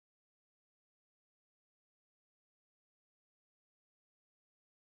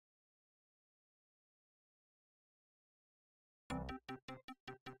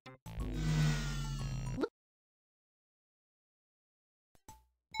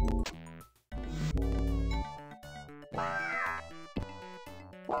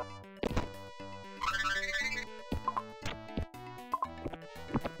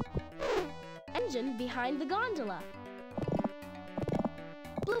Engine behind the gondola.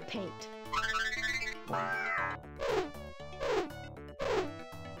 Blue paint.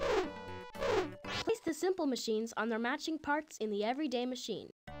 Place the simple machines on their matching parts in the everyday machine.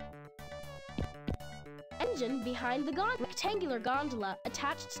 Engine behind the rectangular gondola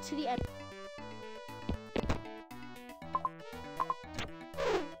attached to the end.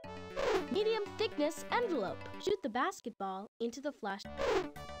 Medium thickness envelope. Shoot the basketball into the flash.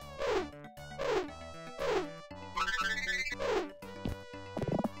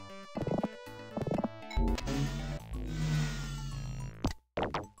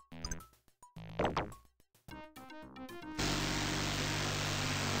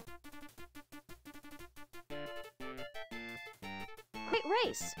 Great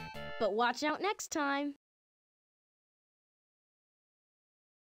race, but watch out next time.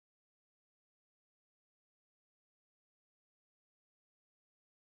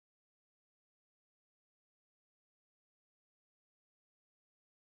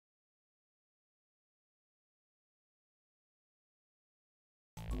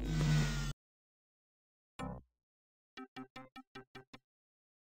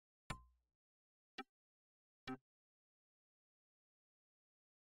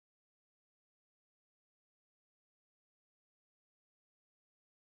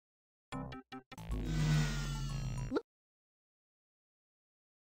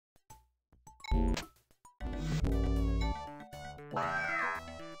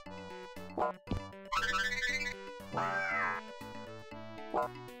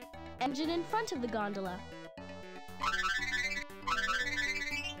 Engine in front of the gondola.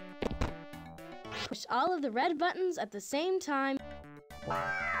 Push all of the red buttons at the same time.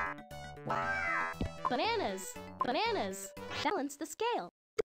 Bananas! Bananas! Balance the scale.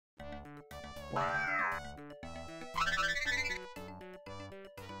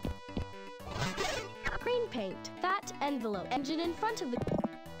 Green paint. Fat envelope. Engine in front of the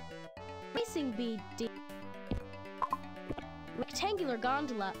racing bead. Rectangular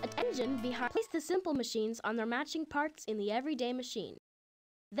gondola. Engine behind. Place the simple machines on their matching parts in the everyday machine.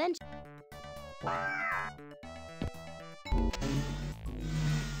 Then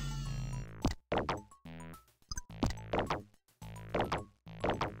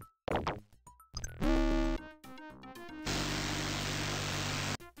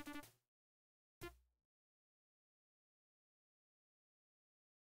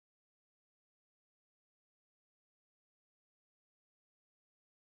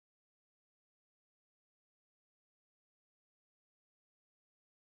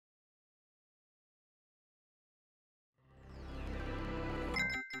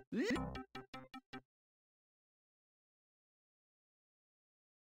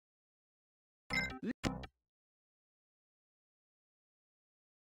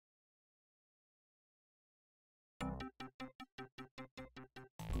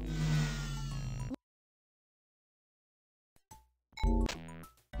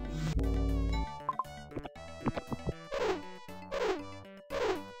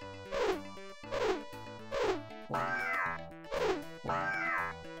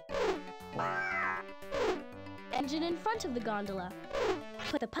engine in front of the gondola.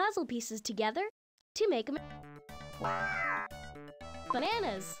 Put the puzzle pieces together to make a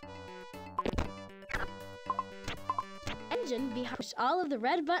bananas. Engine behind. Push all of the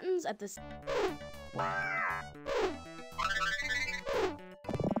red buttons at the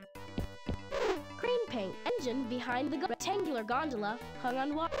green paint. Engine behind the rectangular gondola hung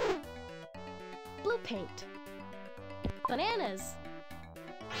on water. Blue paint. Bananas.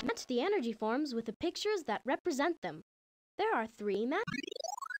 Match the energy forms with the pictures that represent them. There are 3 maps.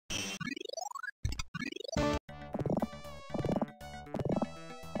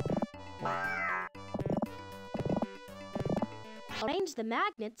 Arrange the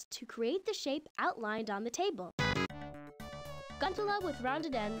magnets to create the shape outlined on the table. Gondola with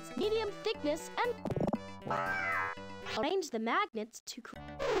rounded ends, medium thickness, and arrange the magnets to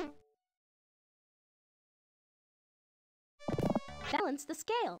balance the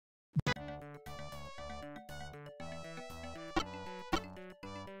scale.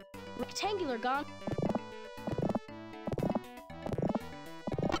 Rectangular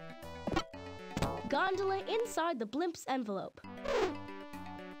gondola inside the blimp's envelope.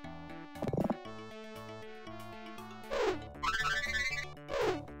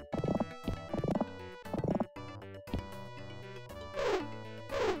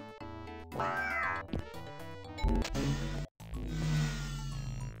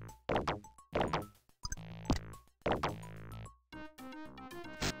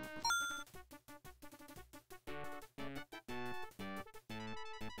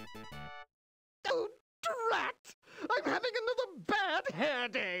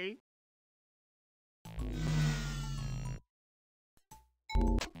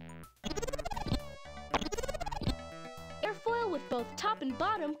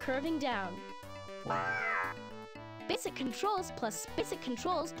 bottom curving down. Basic controls plus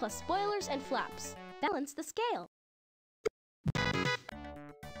spoilers and flaps. Balance the scale.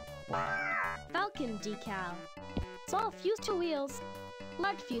 Falcon decal. Small two wheels.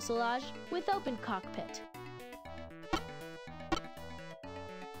 Large fuselage with open cockpit.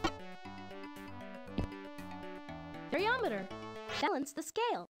 Variometer. Balance the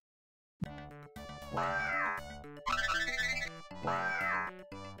scale.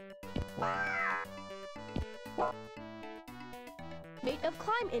 Rate of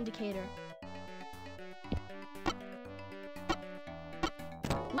climb indicator.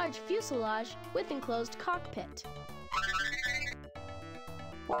 Large fuselage with enclosed cockpit.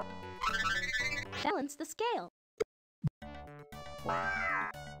 Balance the scale.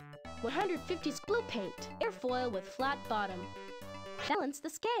 150 blue paint. Airfoil with flat bottom. Balance the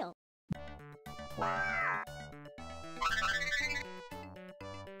scale.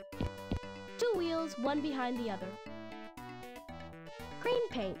 Two wheels, one behind the other. Green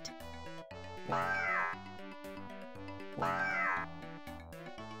paint.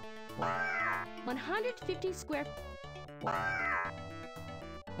 150 square.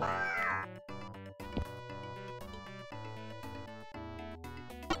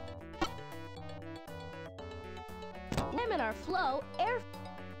 Laminar flow air.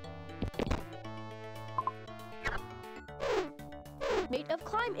 Rate of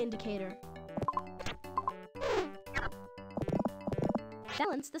climb indicator.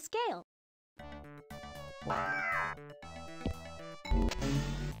 Balance the scale.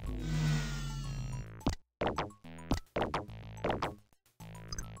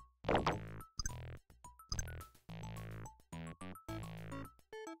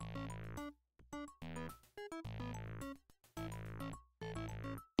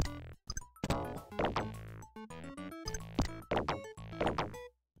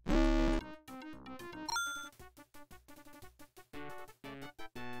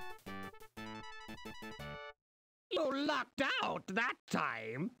 You lucked out that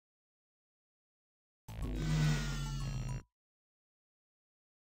time.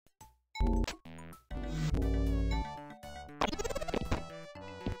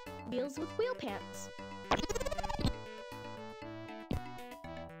 Wheels with wheel pants.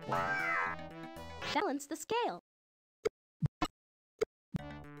 Balance the scale.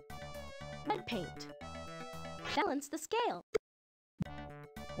 Red paint. Balance the scale.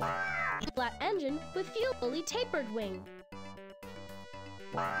 Flat engine with fully tapered wing.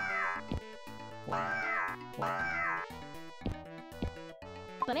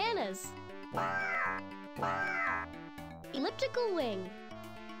 Bananas. Elliptical wing.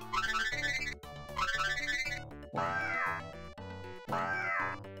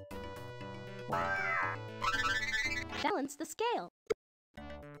 Balance the scale.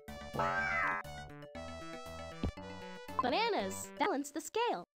 Bananas. Balance the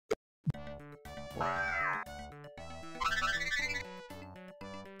scale.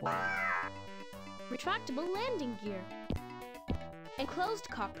 Retractable landing gear. Enclosed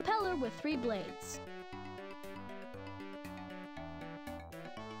cock propeller with 3 blades.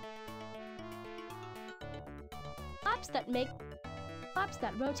 Flaps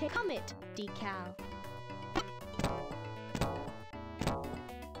that rotate. Comet decal.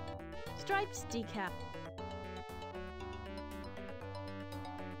 Stripes decal.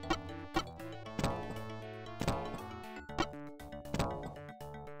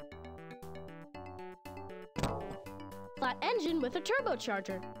 Flat engine with a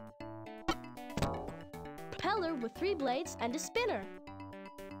turbocharger. Propeller with 3 blades and a spinner.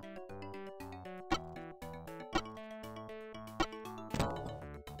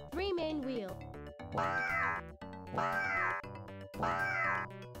 Three main wheel.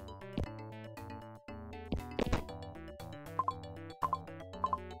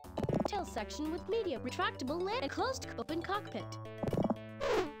 Tail section with medium retractable land and closed open cockpit.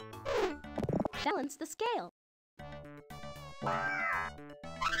 Balance the scale.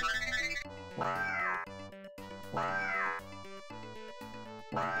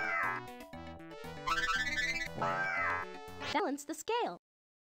 Balance the scale.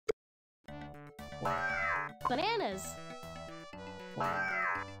 Bananas.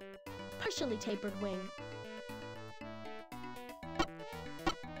 Partially tapered wing.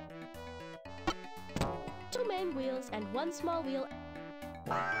 Two main wheels and 1 small wheel.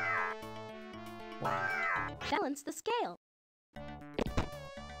 Balance the scale.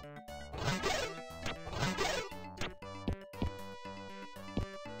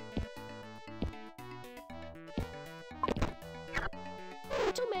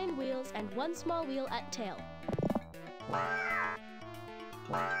 Two main wheels and 1 small wheel at tail.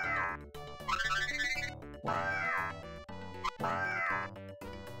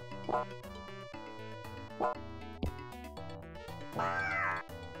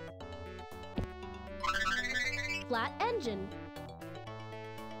 Flat engine.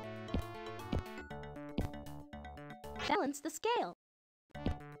 Balance the scale.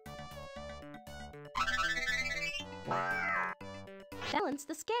 Balance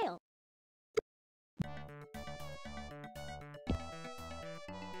the scale.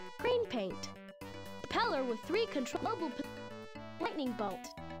 Green paint. Propeller with 3 controllable lightning bolt.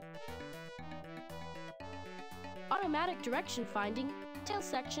 Automatic direction finding. Tail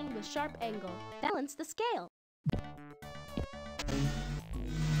section with sharp angle. Balance the scale.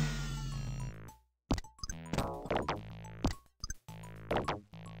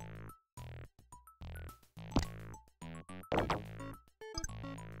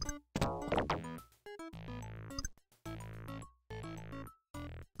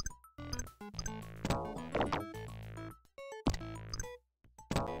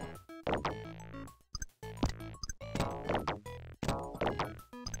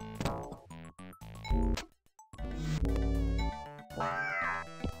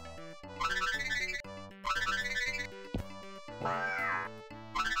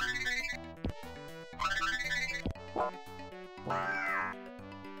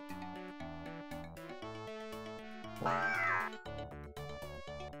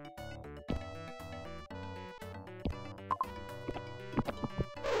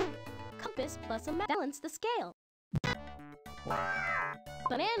 Compass plus a balance the scale.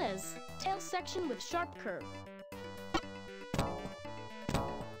 Bananas. Tail section with sharp curve.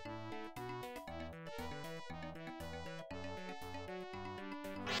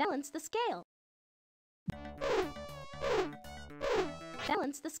 Balance the scale.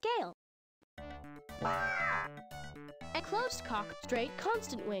 Balance the scale. A closed cock, straight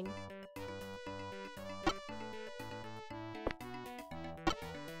constant wing.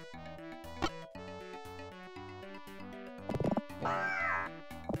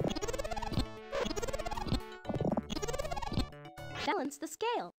 Balance the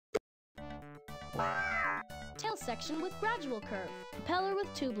scale. Tail section with gradual curve. Propeller with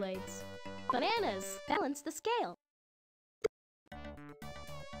 2 blades. Bananas. Balance the scale.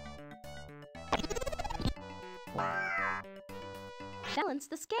 Balance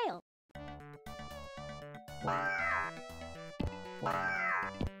the scale.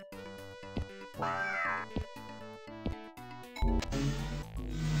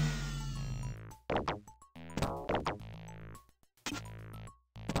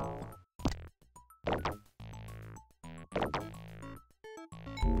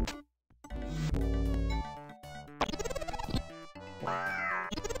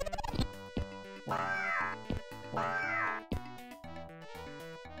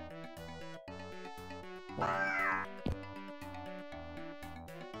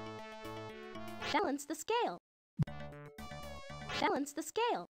 Balance the scale. Balance the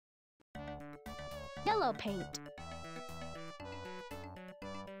scale. Yellow paint.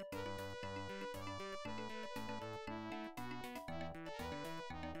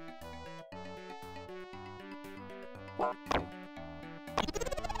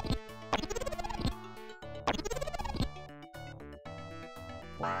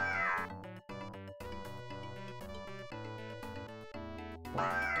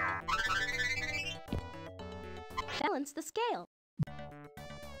 Balance the scale.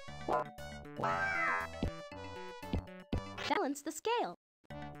 Balance the scale.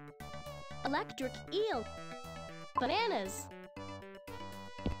 Electric eel. Bananas.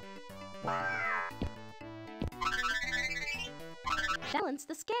 Balance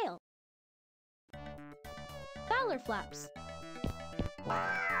the scale. Fowler flaps.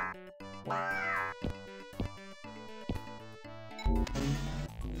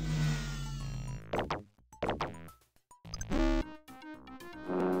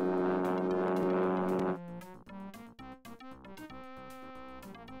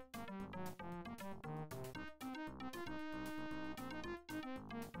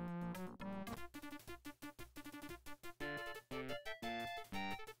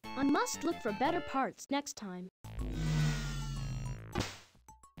 I must look for better parts next time.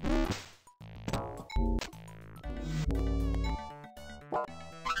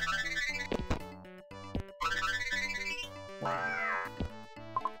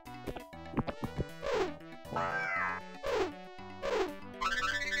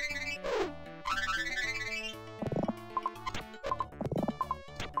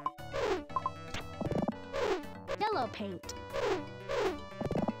 Yellow paint.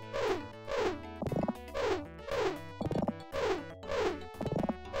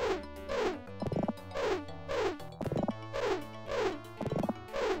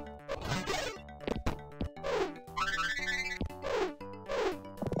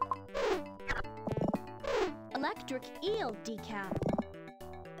 Dark eel decap.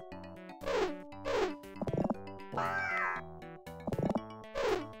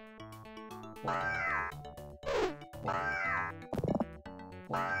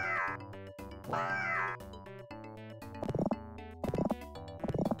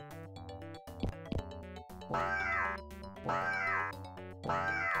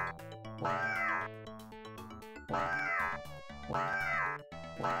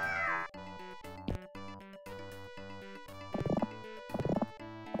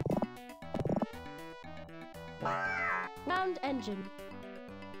 Round engine.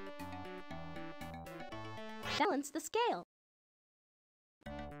 Balance the scale.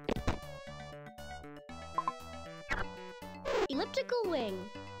 Elliptical wing.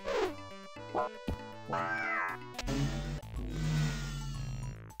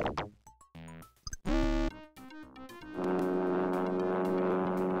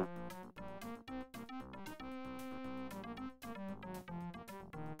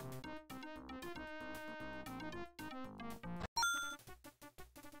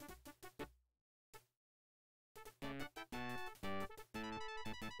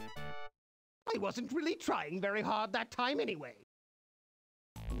 I wasn't really trying very hard that time anyway.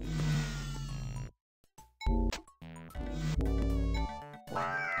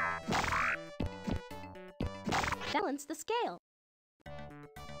 Balance the scale.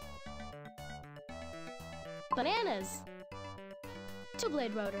 Bananas.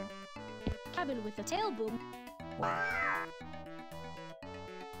 Two-blade rotor. Cabin with a tail boom.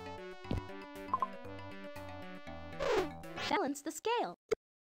 Balance the scale.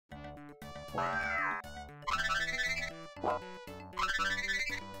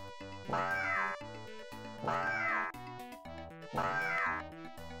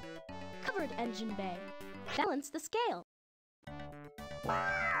 Covered engine bay. Balance the scale.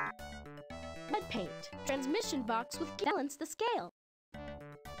 Red paint. Transmission box with balance the scale.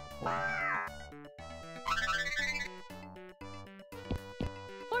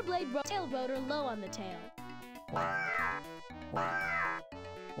 Four-blade tail rotor low on the tail.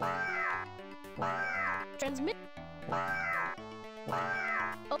 Transmit.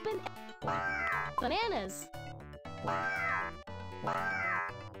 Open. Bananas.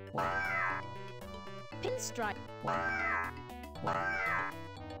 Pinstripe.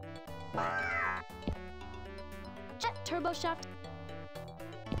 Jet turbo shaft.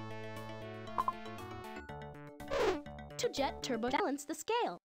 To jet turbo balance the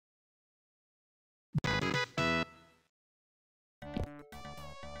scale.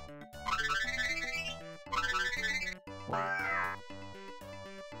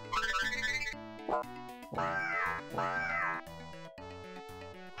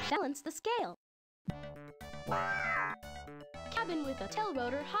 Balance the scale. Cabin with a tail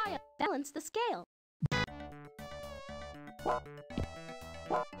rotor high up. Balance the scale.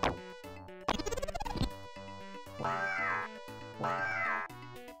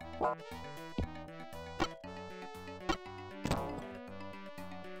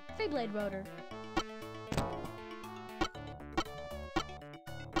 Three-blade rotor.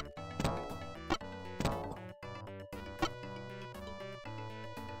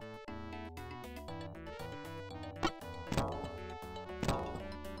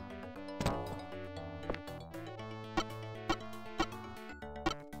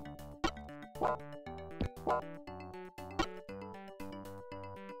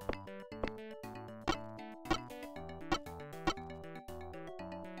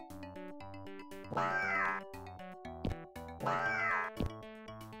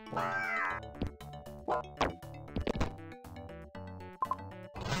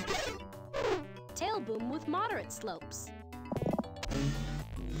 Tail boom with moderate slopes.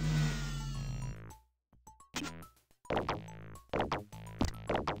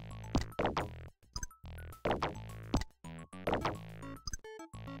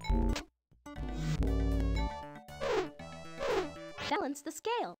 Balance the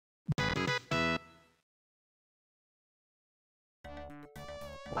scale.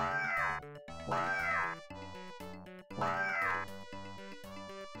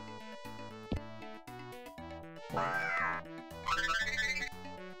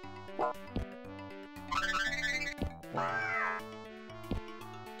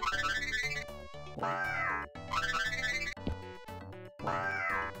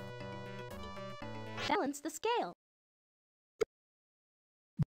 Balance the scale.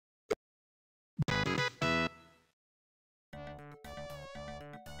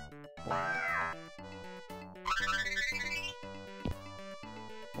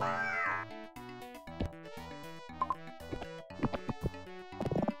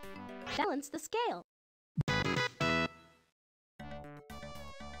 Balance the scale.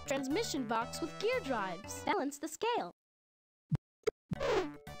 Transmission box with gear drives. Balance the scale.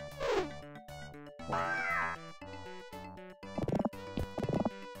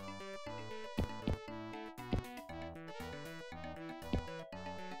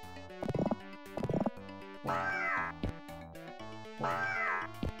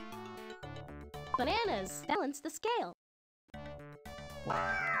 Bananas. Balance the scale.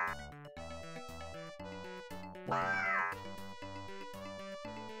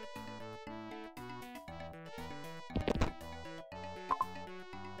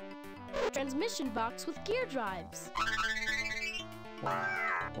 Transmission box with gear drives.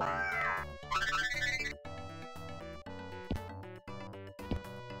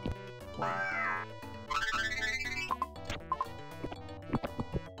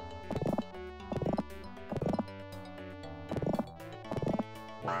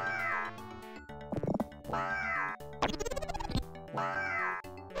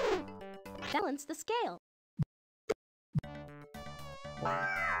 Balance the scale.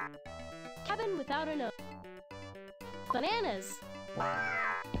 Cabin without a nose. Bananas.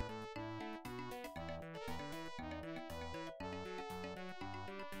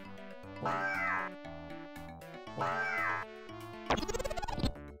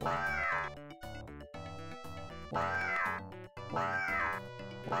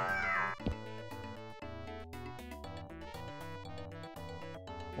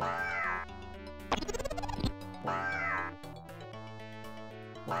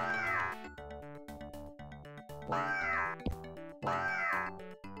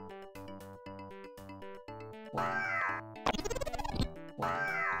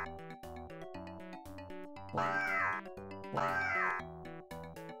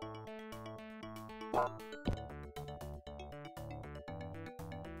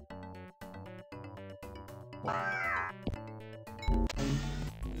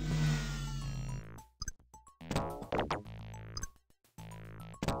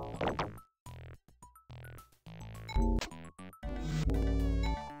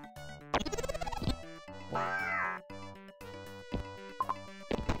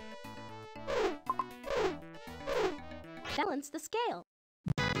 Balance the scale.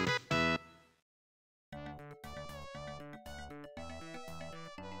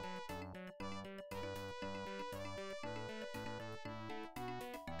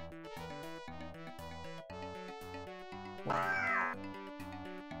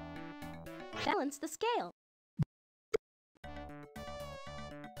 Balance the scale.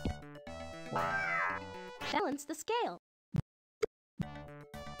 Balance the scale.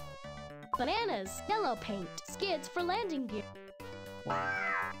 Bananas. Yellow paint. Skids for landing gear.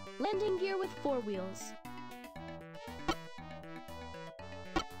 Landing gear with 4 wheels.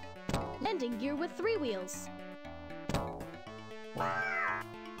 Landing gear with 3 wheels.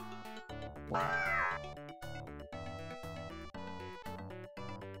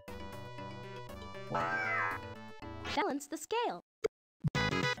 Balance the scale.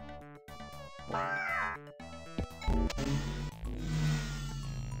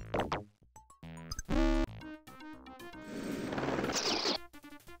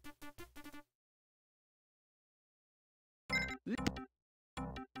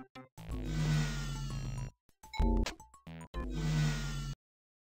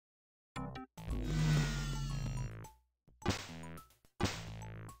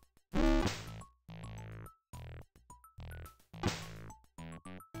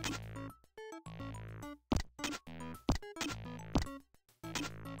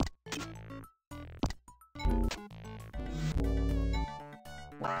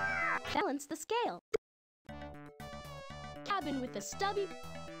 Balance the scale. Cabin with a stubby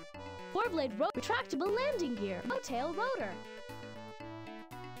 4-blade retractable landing gear. No-tail rotor.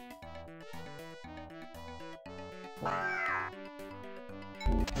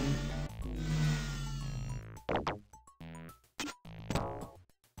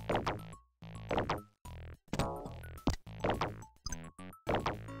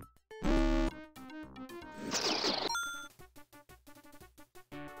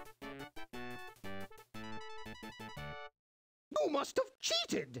 You must have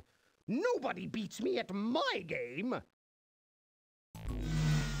cheated! Nobody beats me at my game!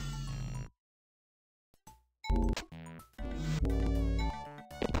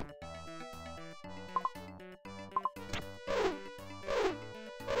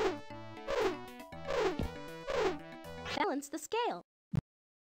 Balance the scale.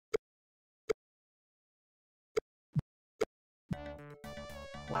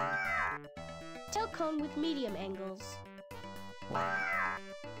 Tail cone with medium angles.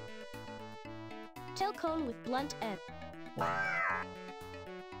 Tail cone with blunt end.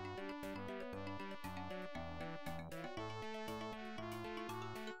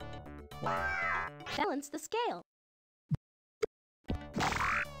 Balance the scale.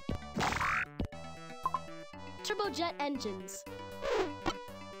 Turbojet engines.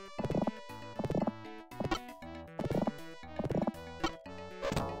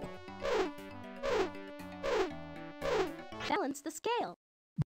 Balance the scale.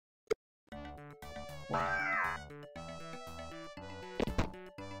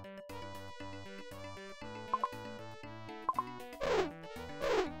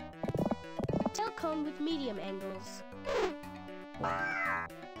 Tail cone with medium angles.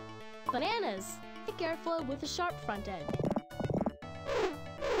 Bananas. Thick airfoil with a sharp front edge.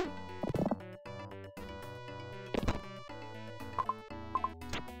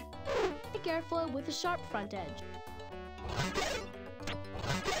 Thick airfoil with a sharp front edge.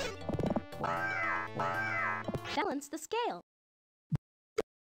 Balance the scale.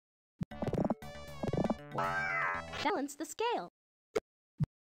 Balance the scale.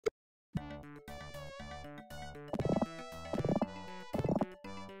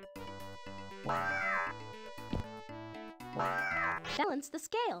 Balance the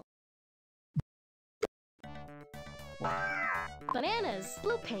scale. Bananas,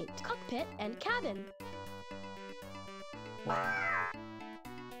 blue paint, cockpit and cabin.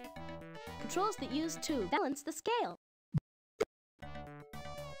 Controls that use tube. Balance the scale.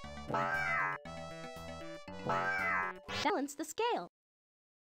 Balance the scale.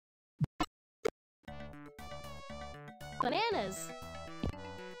 Bananas.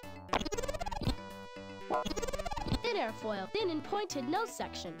 Thin airfoil, thin and pointed nose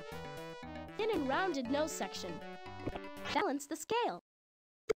section. Thin and rounded nose section. Balance the scale.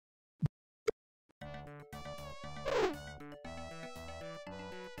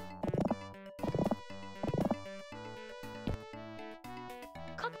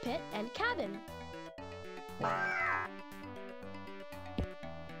 Cockpit and cabin.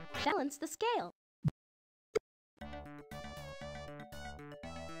 Balance the scale.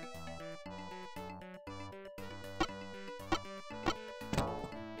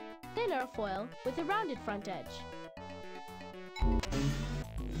 Thin airfoil with a rounded front edge.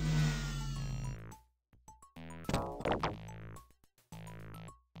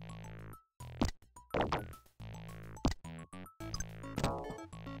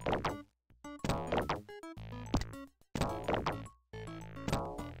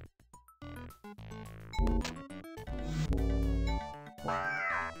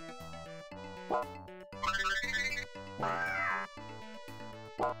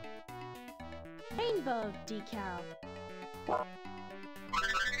 Rainbow decal.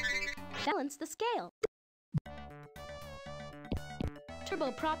 Balance the scale.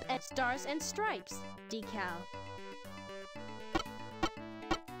 Turboprop and stars and stripes decal.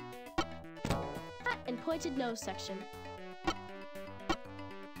 Flat and pointed nose section.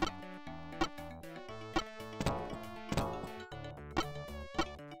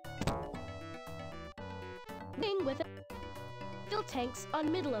 Wing with fuel tanks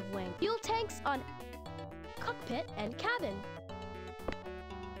on middle of wing. Fuel tanks on cockpit and cabin.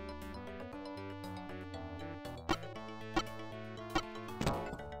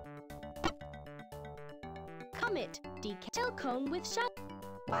 Comet decal. Tail cone with shut.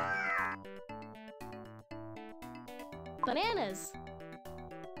 Bananas.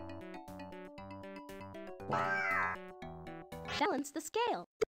 Balance the scale.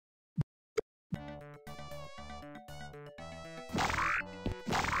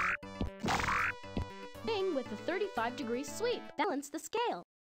 Wing with a 35-degree sweep. Balance the scale.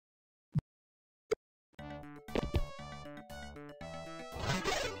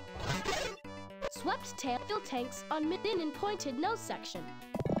 Swept tail. Fuel tanks on thin and pointed nose section.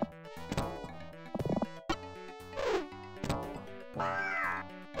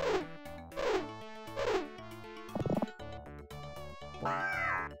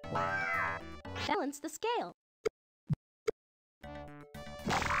 Balance the scale.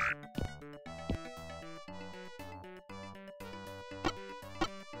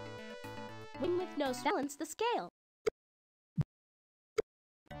 Wing with nose. Balance the scale.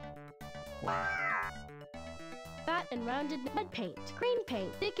 Fat and rounded red paint. Green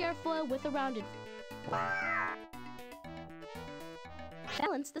paint. Thick airfoil with a rounded.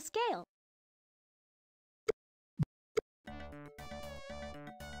 Balance the scale.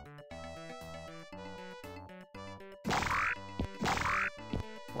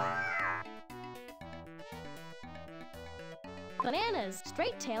 Bananas.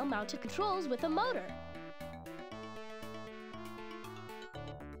 Straight tail mounted controls with a motor.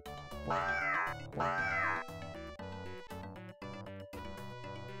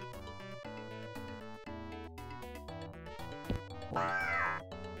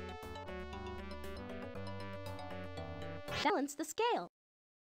 Balance the scale.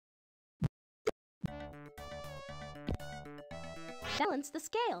 Balance the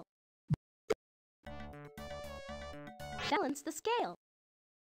scale. Balance the scale.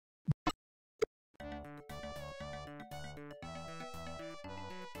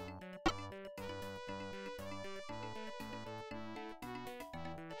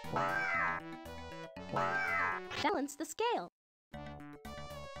 Balance the scale.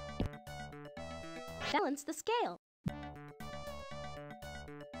 Balance the scale.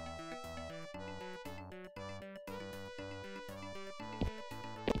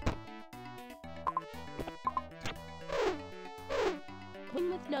 Wing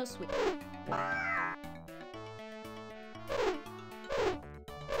with no switch.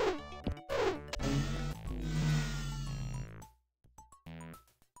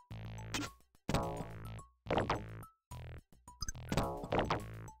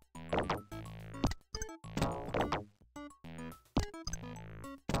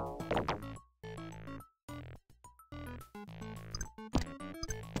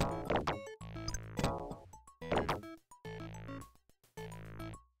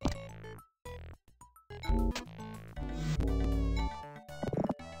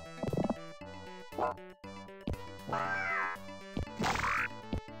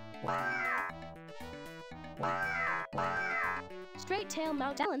 Straight tail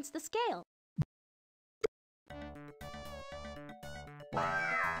mount. Balance the scale.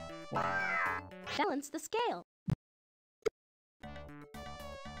 Balance the scale.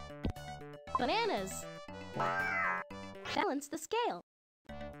 Bananas. Balance the scale.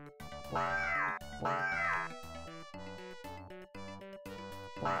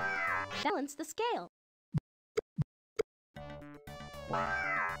 Balance the scale.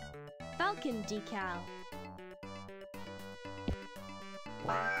 Falcon decal.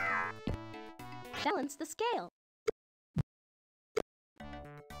 Balance the scale.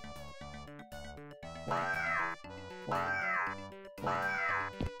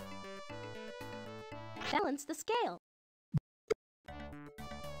 Balance the scale.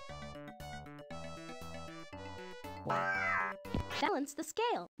 Balance the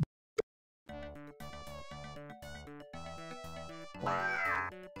scale.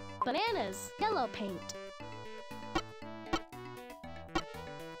 Bananas. Yellow paint.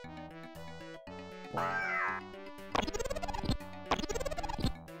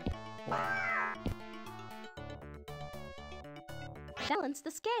 Balance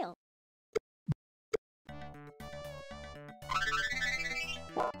the scale.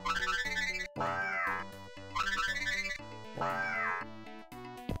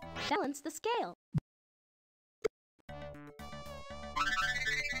 Balance the scale.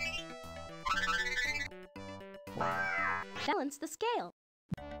 Balance the scale.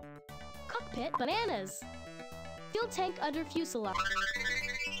 Cockpit. Bananas. Fuel tank under fuselage.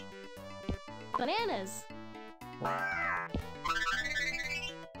 Bananas.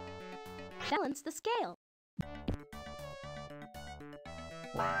 Balance the scale.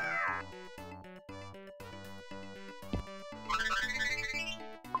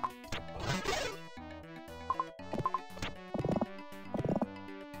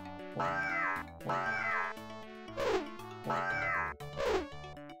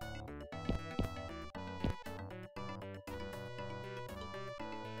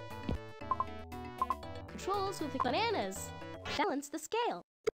 Controls with the bananas. Balance the scale.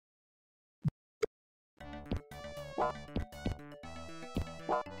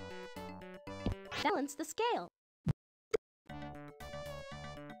 Balance the scale.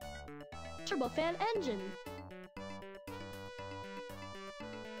 Turbofan engine.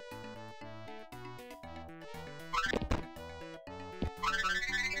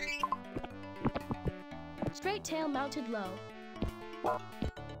 Straight tail mounted low.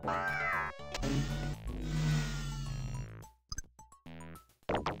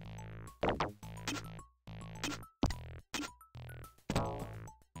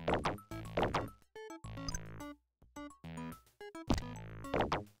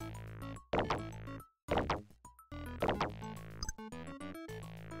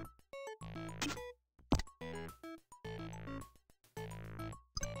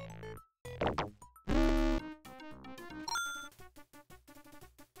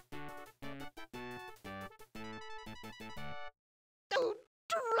 Oh,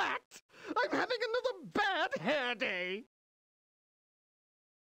 drat! I'm having another bad hair day.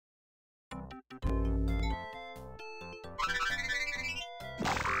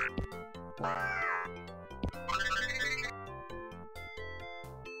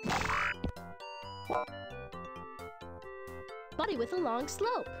 Body with a long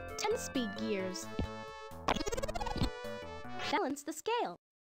slope. 10 speed gears. Balance the scale.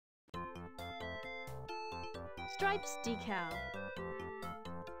 Stripes decal.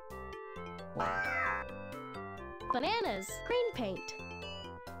 Bananas, green paint.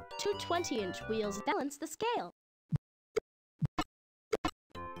 2 20-inch wheels. Balance the scale.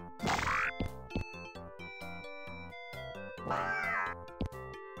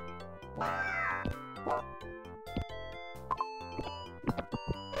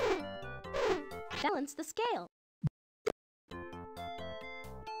 Balance the scale.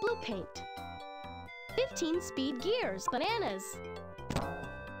 Blue paint. 15 speed gears. Bananas.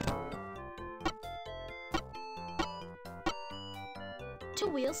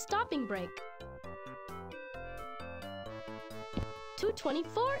 Two-wheel stopping brake. 2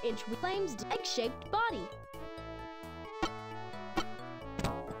 24-inch flames. Egg-shaped body.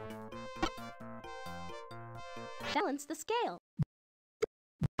 Balance the scale.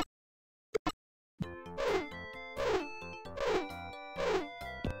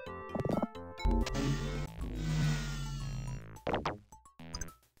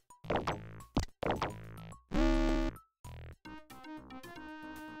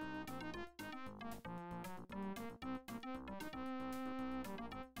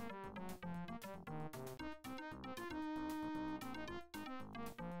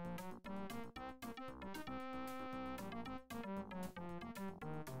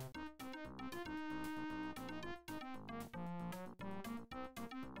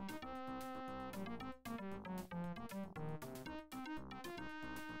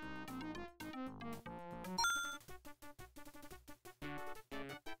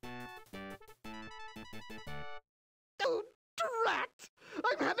 Oh, drat!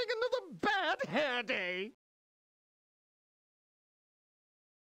 I'm having another bad hair day.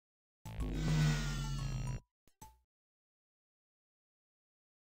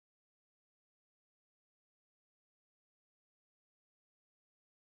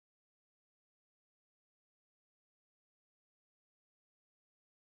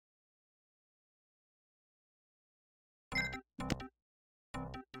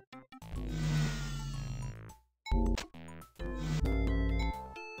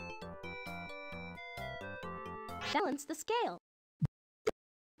 Balance the scale.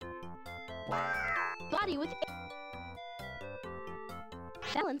 Body with...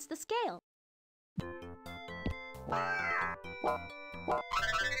 Balance the scale.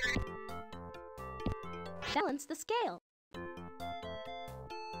 Balance the scale.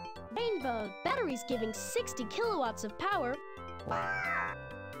 Rainbow. Batteries giving 60 kilowatts of power.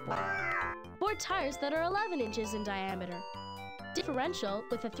 4 tires that are 11 inches in diameter. Differential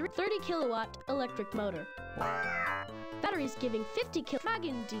with a 30 kilowatt electric motor. Batteries giving 50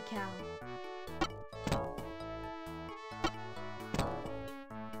 dragon decal.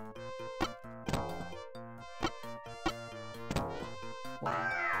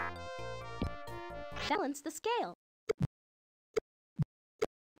 Balance the scale.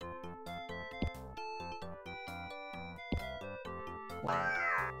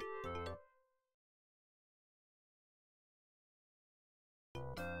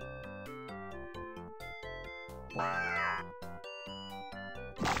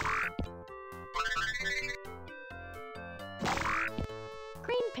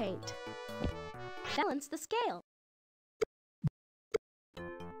 Green paint. Balance the scale.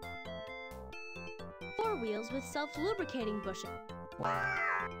 4 wheels with self-lubricating bushing.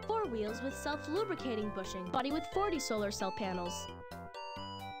 4 wheels with self-lubricating bushing. Body with 40 solar cell panels.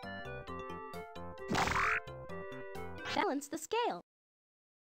 Balance the scale.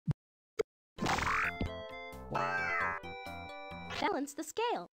 Balance the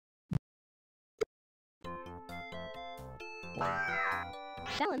scale.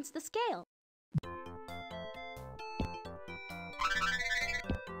 Balance the scale.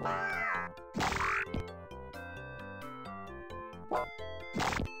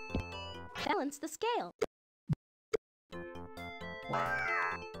 Balance the scale.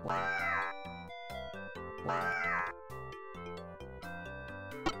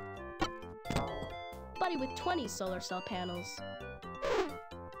 Body with 20 solar cell panels.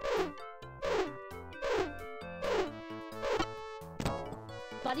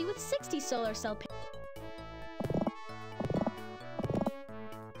 Body with 60 solar cell panels.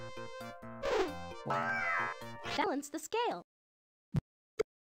 Balance the scale.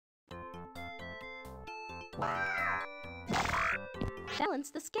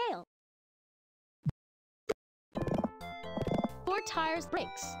 Balance the scale. 4 tires,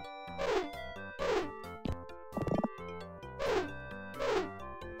 brakes.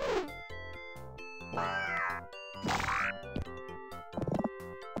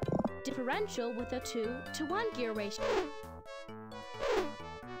 Differential with a 2-to-1 gear ratio.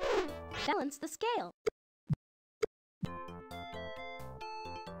 Balance the scale.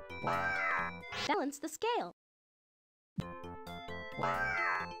 Balance the scale.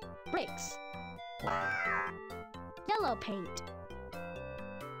 Brakes. Yellow paint.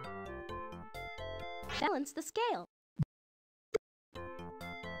 Balance the scale.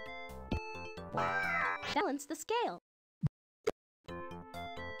 Balance the scale.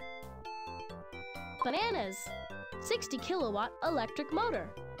 Bananas. 60 kilowatt electric motor.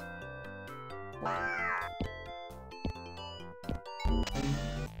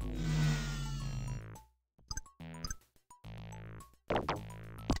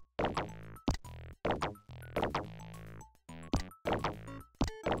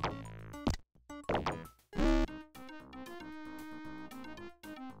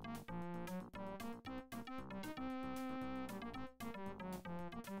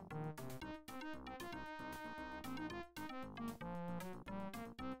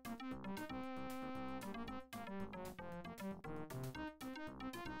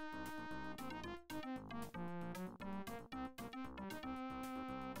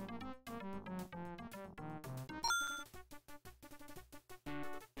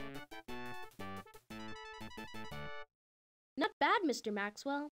 Not bad, Mr.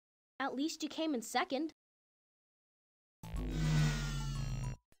 Maxwell. At least you came in second.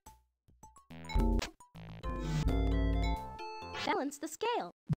 Balance the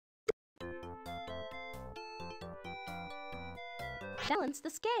scale. Balance the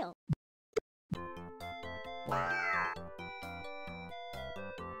scale.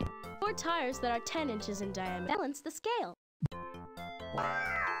 Four tires that are 10 inches in diameter. Balance the scale.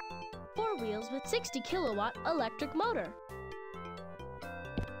 Four wheels with 60 kilowatt electric motor.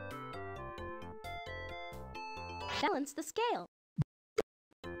 Balance the scale.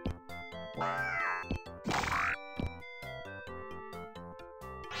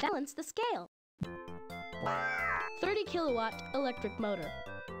 Balance the scale. 30 kilowatt electric motor.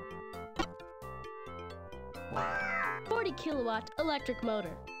 40 kilowatt electric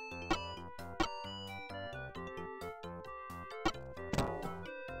motor.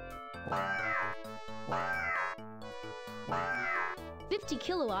 50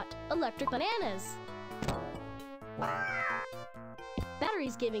 kilowatt electric bananas.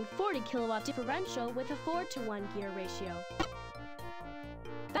 Batteries giving 40 kilowatt differential with a 4:1 gear ratio.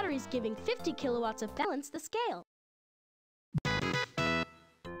 Batteries giving 50 kilowatts of balance the scale.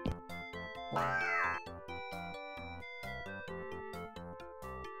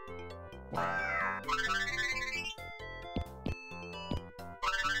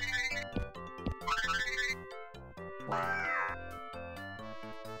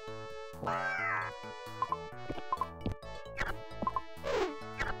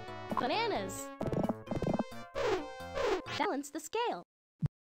 Bananas. Balance the scale.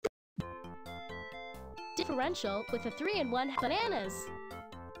 Differential with a 3-in-1 bananas.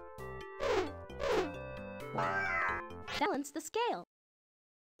 Balance the scale.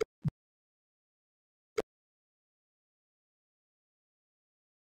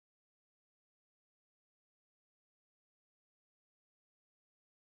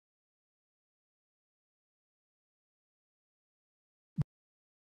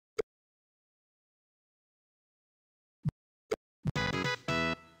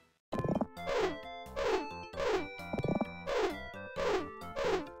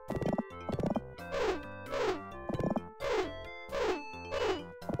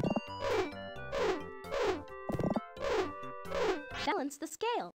 Balance the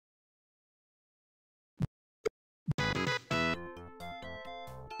scale.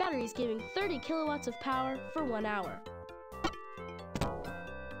 Batteries giving 30 kilowatts of power for 1 hour.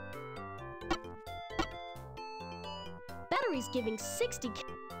 Batteries giving 60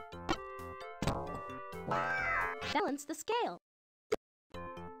 Balance the scale.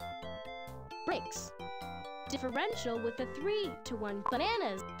 Brakes. Differential with a 3:1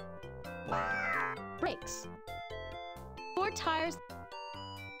 bananas. Brakes. 4 tires.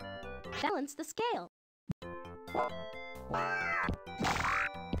 Balance the scale.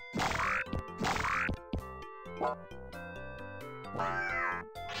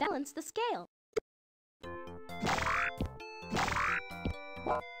 Balance the scale.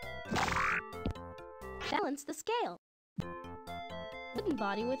 Balance the scale. Wooden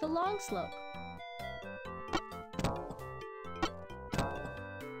body with a long slope.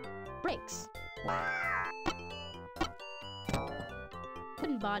 Brakes.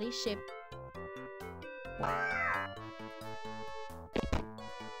 Wooden body shape.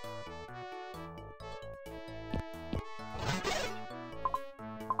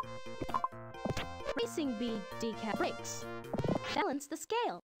 Racing bead decal. Brakes. Balance the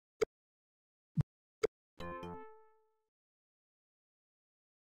scale.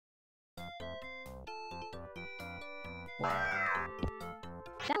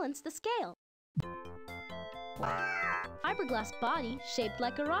 Balance the scale. Fiberglass body shaped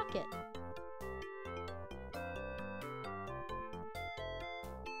like a rocket.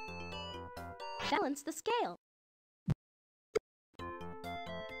 Balance the scale.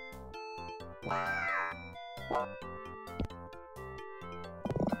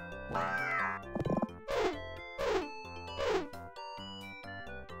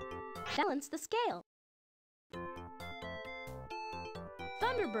 Balance the scale.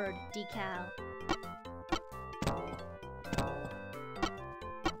 Thunderbird decal.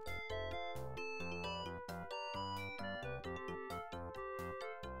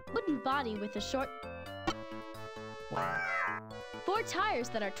 Wooden body with a short... 4 tires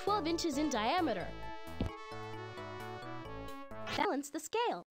that are 12 inches in diameter. Balance the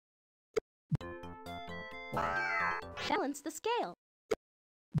scale. Balance the scale.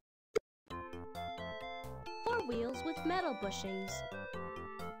 4 wheels with metal bushings.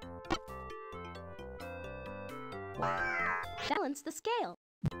 Balance the scale.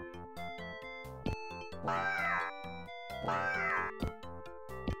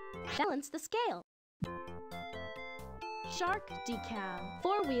 Balance the scale. Shark decal.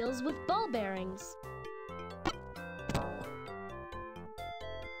 4 wheels with ball bearings.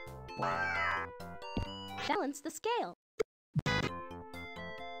 Balance the scale.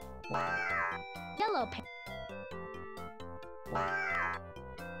 Yellow paint.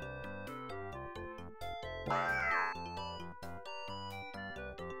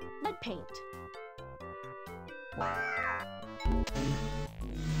 Red paint.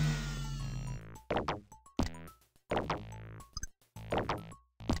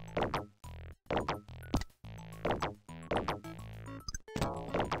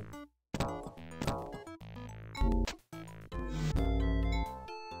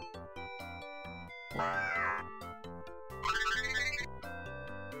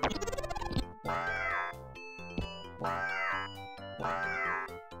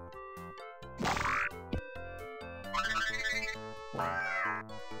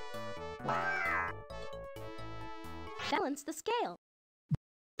 Balance the scale.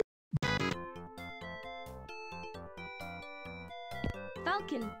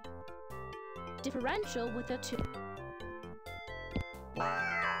 Falcon. Differential with a 2.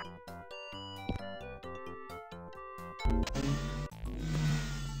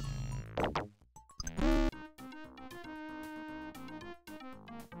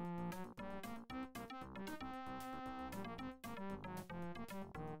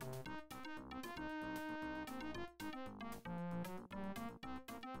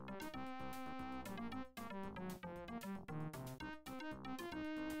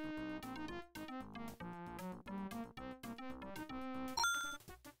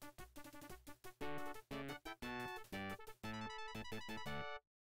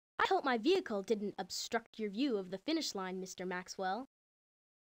 I hope my vehicle didn't obstruct your view of the finish line, Mr. Maxwell.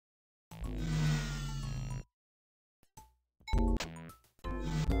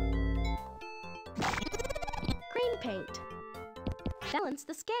 Green paint. Balance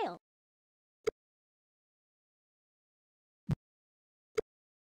the scale.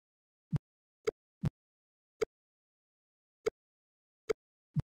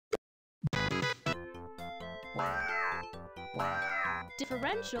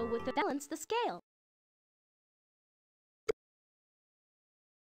 Differential with the balance the scale.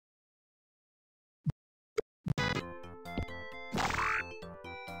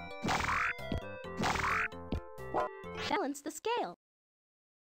 Balance the scale.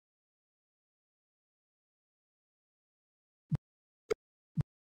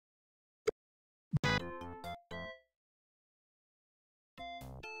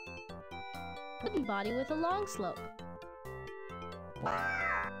 Wooden body with a long slope.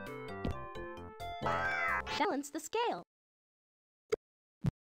 Balance the scale.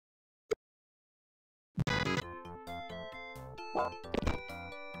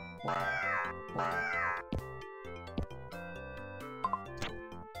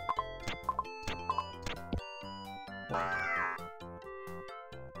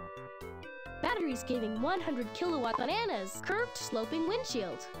 Batteries giving 100 kilowatt bananas. Curved sloping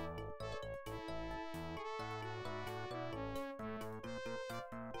windshield.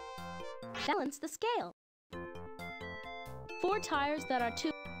 Balance the scale. 4 tires that are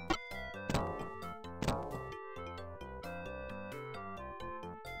 2.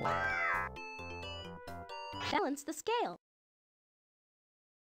 Balance the scale.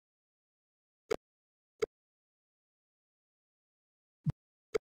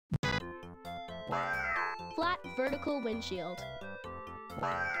 Flat vertical windshield.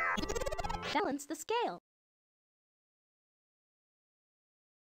 Balance the scale.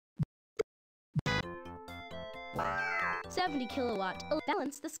 70 kilowatt.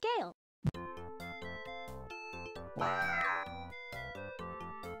 Balance the scale.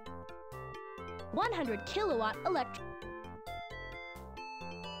 100 kilowatt electric.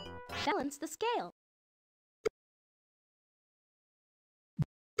 Balance the scale.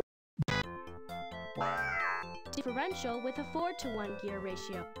 Differential with a 4-to-1 gear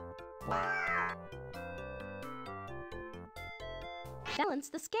ratio. Balance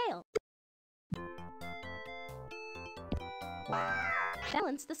the scale.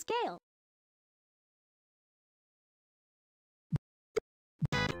 Balance the scale.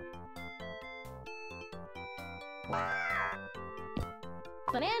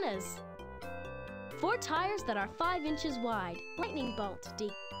 Bananas. 4 tires that are 5 inches wide. Lightning bolt.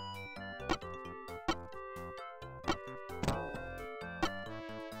 D.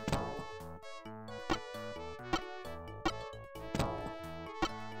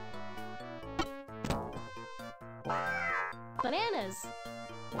 Bananas.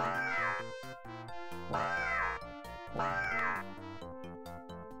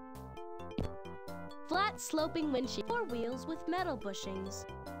 Flat sloping windshield. 4 wheels with metal bushings.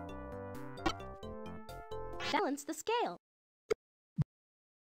 Balance the scale.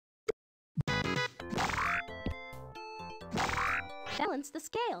 Balance the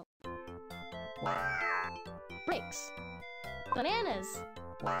scale. Brakes. Bananas.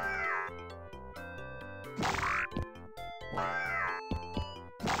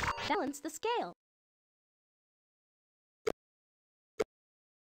 Balance the scale.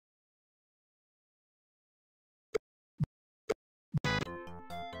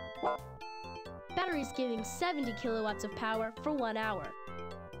 Batteries giving 70 kilowatts of power for 1 hour.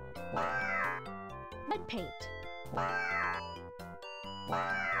 Red paint.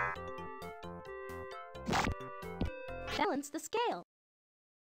 Balance the scale.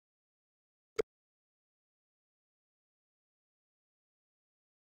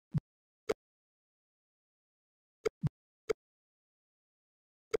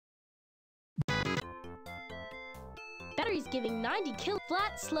 Batteries giving 90 kil.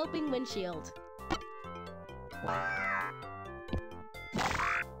 Flat sloping windshield.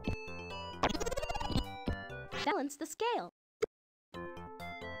 Balance the scale.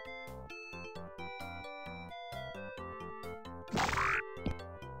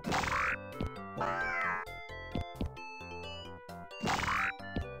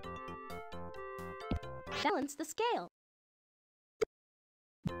 Balance the scale.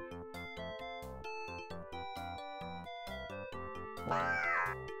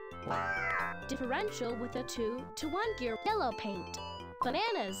 Differential with a 2-to-1 gear. Yellow paint.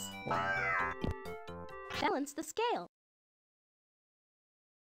 Bananas. Balance the scale.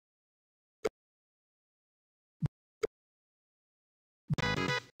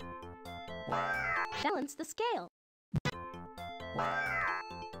 Balance the scale.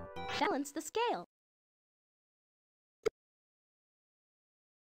 Balance the scale.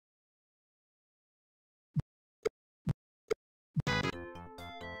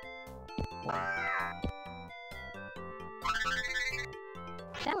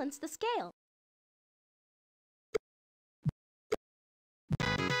 Balance the scale.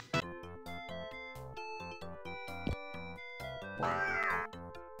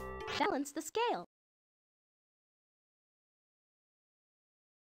 Balance the scale.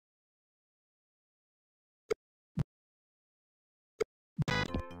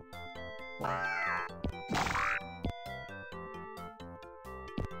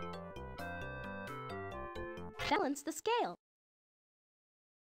 Balance the scale.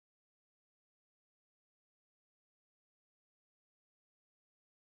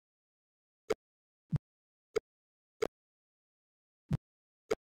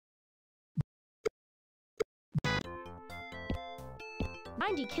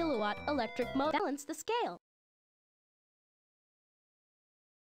 "90 kilowatt electric motor." Balance the scale.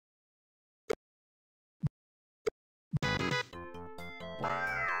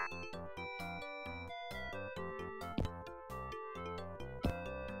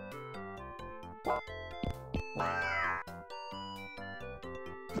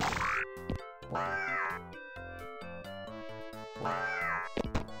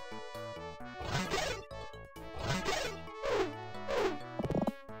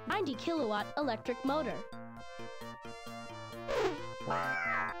 "90-kilowatt electric motor."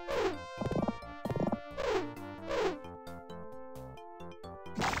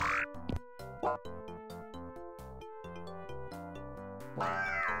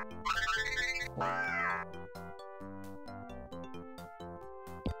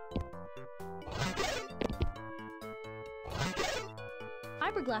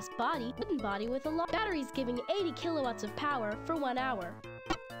 Fiberglass body, wooden body with a lot. Batteries giving 80 kilowatts of power for 1 hour.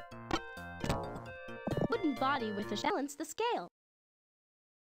 Wooden body with a balance the scale.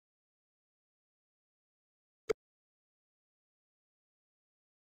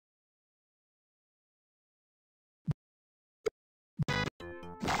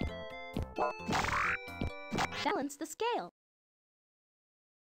 Balance the scale.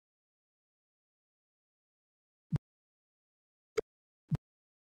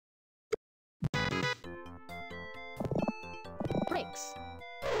 Brakes.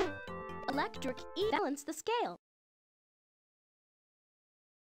 Electric balance the scale.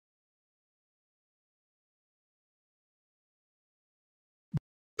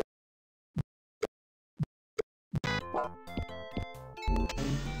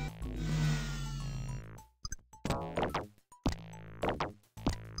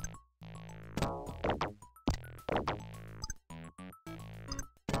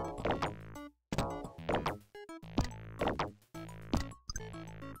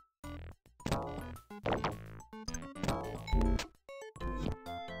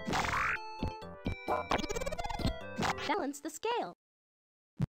 Balance the scale.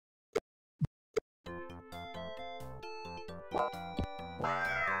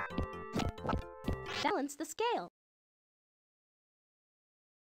 Balance the scale.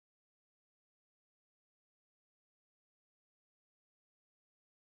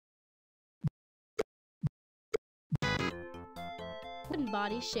 Wooden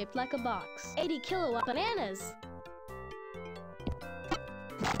body shaped like a box. 80 kilowatt bananas.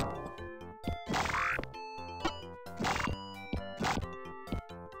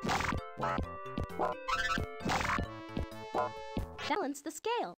 Balance the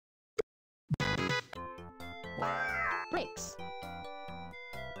scale. Brakes.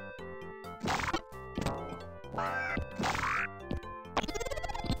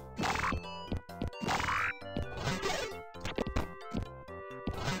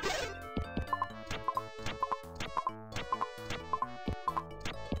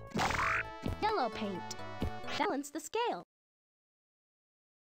 Yellow paint. Balance the scale.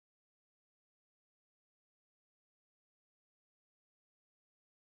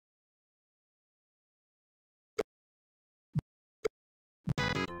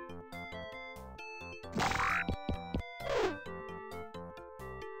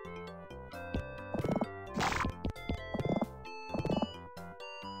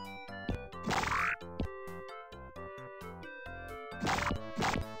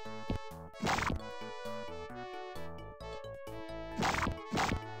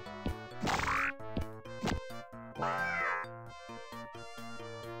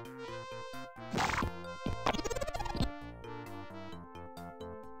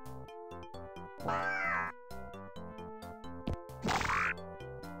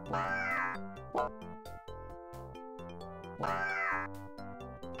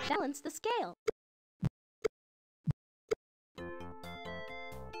 Balance the scale.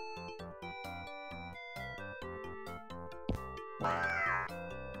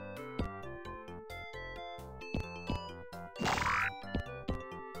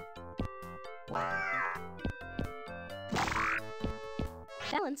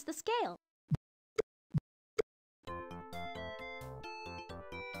 Balance the scale.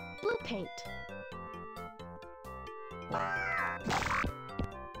 Blue paint.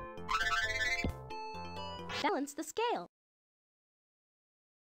 Balance the scale.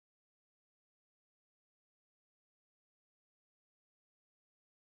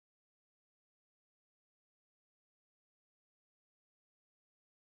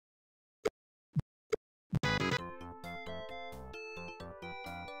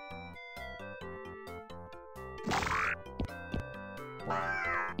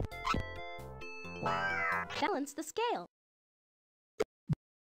 Balance the scale.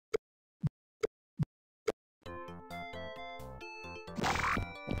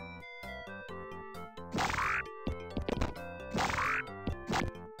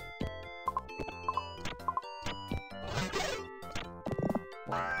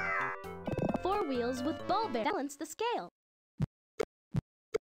 Four wheels with ball bearing. Balance the scale.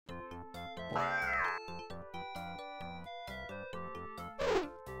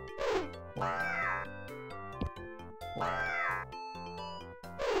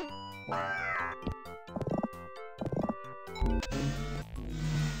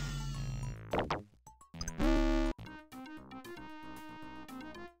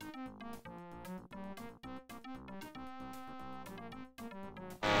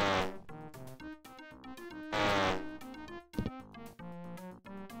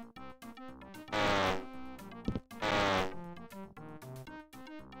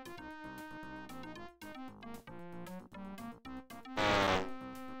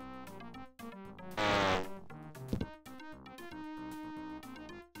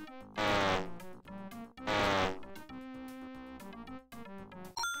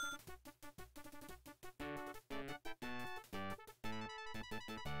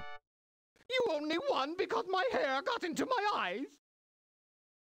 won because my hair got into my eyes?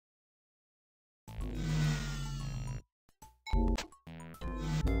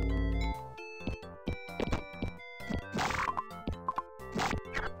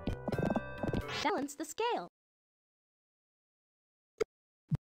 Balance the scale.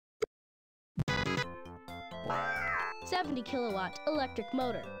 $70-kilowatt electric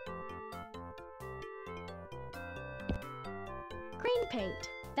motor. Green paint.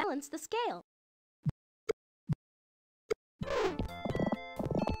 Balance the scale.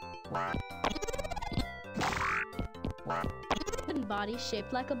 Wooden body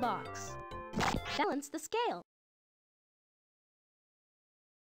shaped like a box. Balance the scale.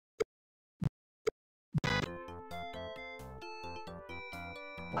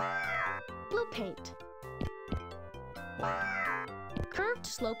 Blue paint. Curved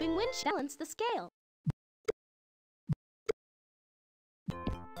sloping windshield. Balance the scale.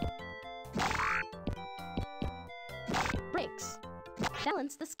 Brakes.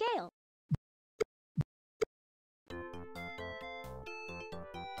 Balance the scale.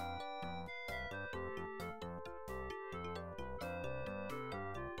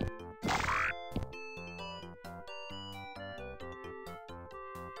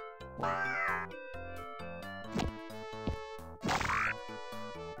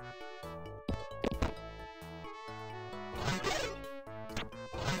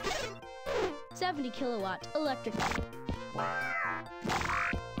 $70-kilowatt electric.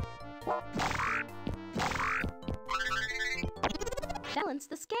 Balance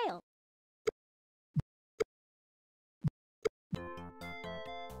the scale.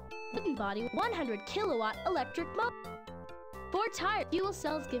 Wooden body. 100-kilowatt electric motor. 4 tire fuel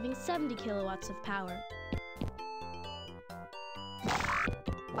cells giving 70 kilowatts of power.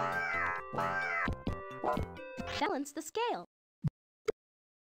 Balance the scale.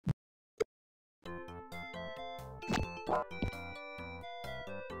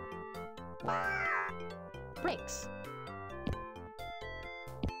 Brakes.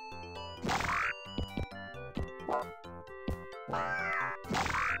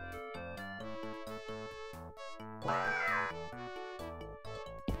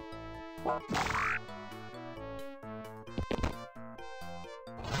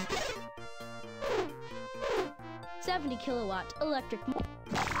 $70-kilowatt electric motor.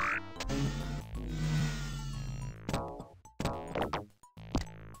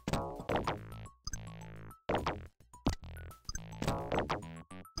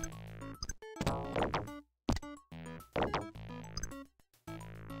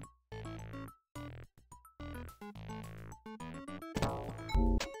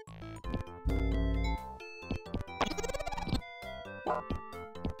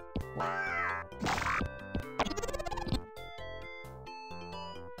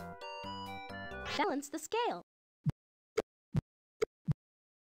 Balance the scale.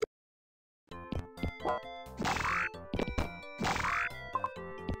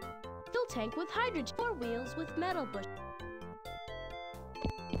 Fuel tank with hydrogen. 4 wheels with metal bush.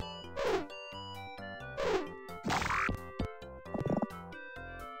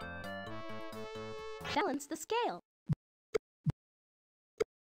 Balance the scale.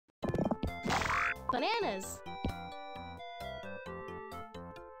 Bananas.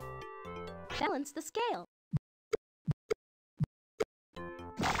 Balance the scale.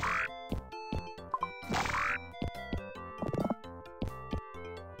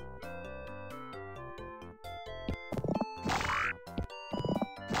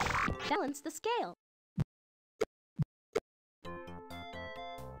 Balance the scale.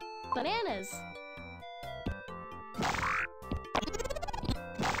 Bananas.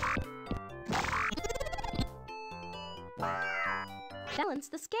 Balance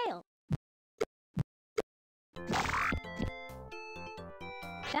the scale.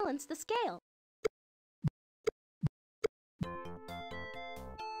 Balance the scale.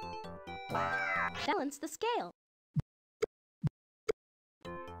 Balance the scale.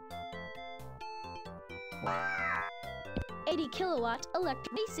 $80-kilowatt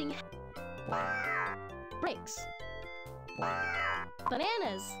electric racing. Brakes.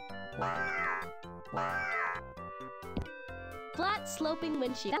 Bananas. Flat sloping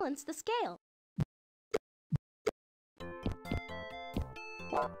windshield. Balance the scale.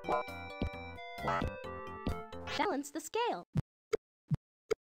 Balance the scale.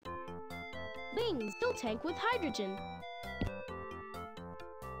 Wings. Fuel tank with hydrogen.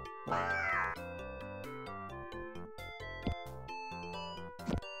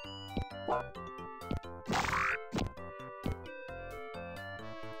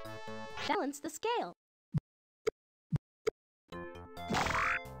 Balance the scale.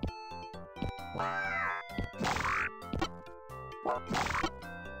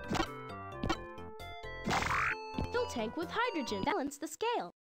 tank with hydrogen. Balance the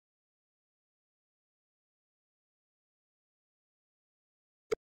scale.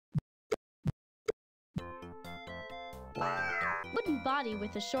 Wooden body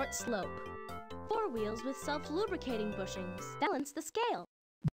with a short slope. 4 wheels with self-lubricating bushings. Balance the scale.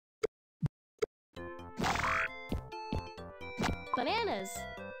 Bananas.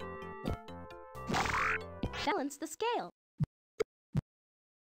 Balance the scale.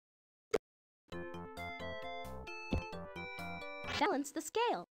 Balance the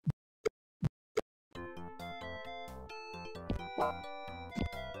scale.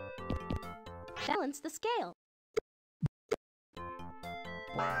 Balance the scale.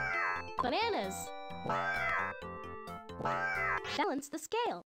 Bananas. Balance the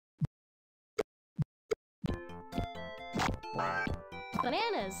scale.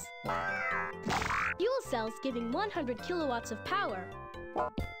 Bananas. Fuel cells giving 100 kilowatts of power.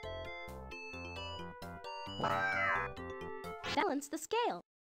 Balance the scale.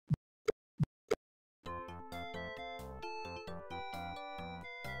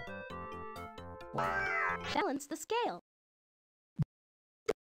 Balance the scale.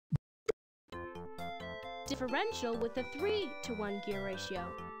 Differential with a 3-to-1 gear ratio.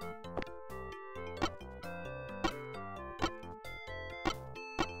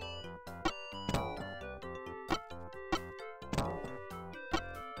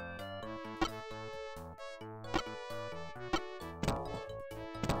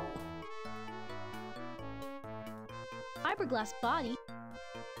 Fiberglass body.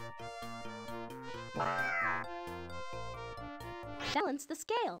 Balance the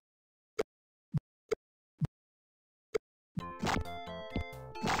scale.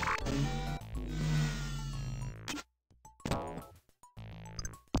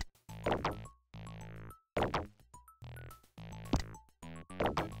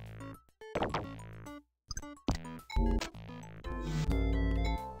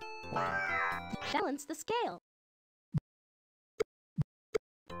 Balance the scale.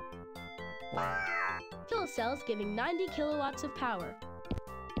 Fuel cells giving 90 kilowatts of power.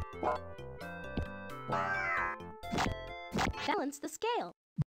 Balance the scale.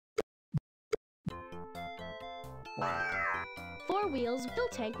 4 wheels fuel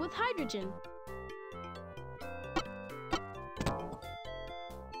tank with hydrogen.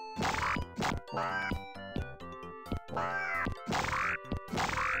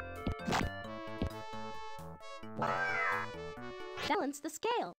 Balance the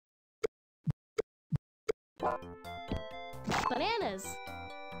scale. Bananas.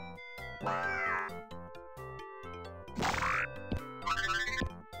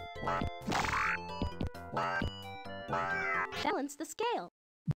 Balance the scale.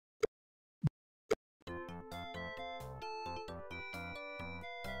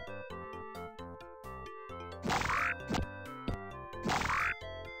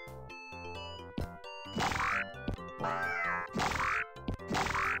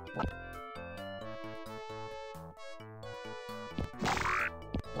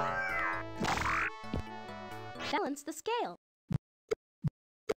 Balance the scale.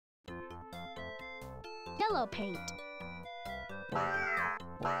 Yellow paint.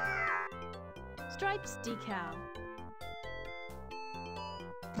 Stripes decal.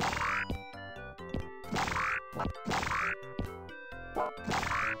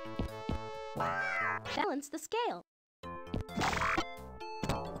 Balance the scale.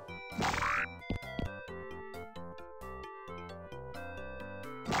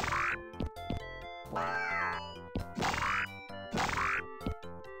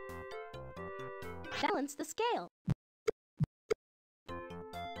 Balance the scale.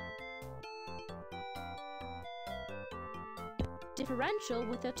 Differential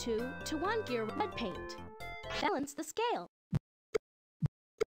with a 2-to-1 gear. Red paint. Balance the scale.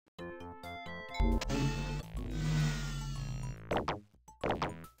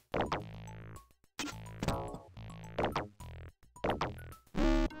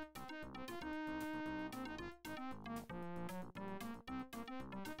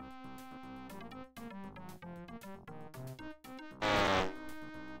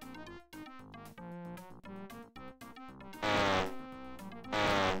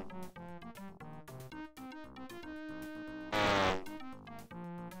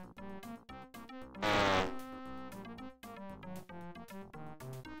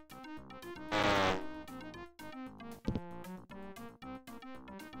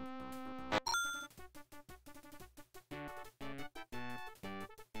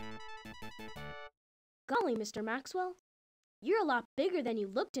 Golly, Mr. Maxwell, you're a lot bigger than you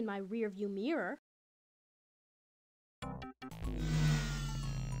looked in my rearview mirror.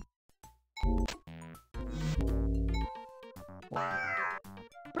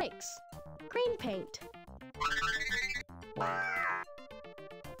 Brakes. Green paint.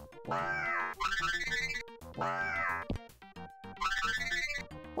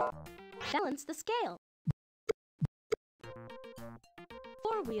 Balance the scale.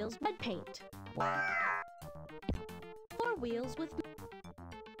 4 wheels, red paint. 4 wheels with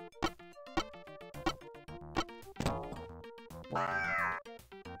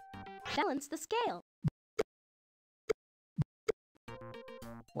balance the scale.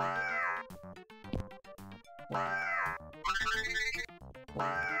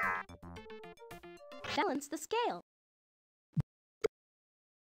 'Balance the scale.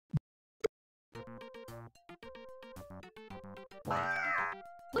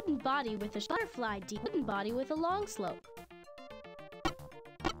 Wooden body with a butterfly deep. Wooden body with a long slope.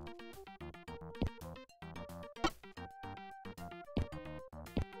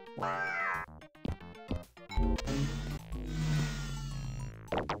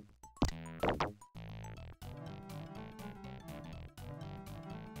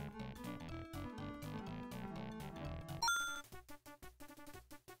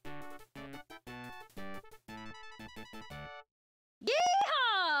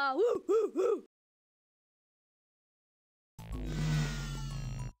 Yeehaw! Woo, woo, woo!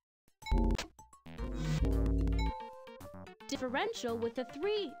 Differential with a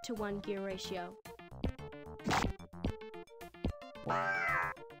 3-to-1 gear ratio.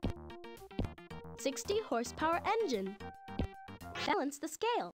 $60 horsepower engine. Balance the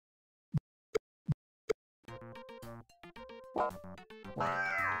scale.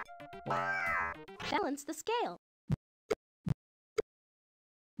 Balance the scale.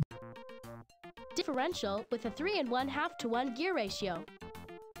 Differential with a 3.5-to-1 gear ratio.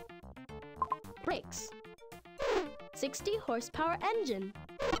 Brakes. 60 horsepower engine.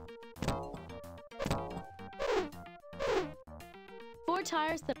 4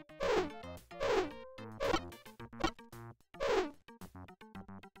 tires that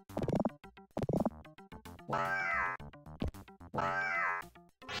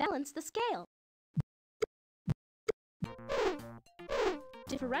balance the scale.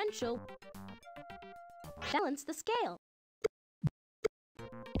 Differential. Balance the scale.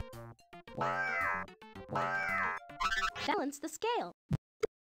 Balance the scale.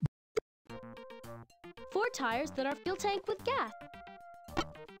 4 tires that are fuel tank with gas.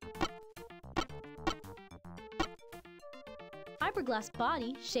 Fiberglass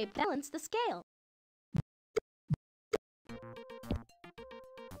body shape. Balance the scale.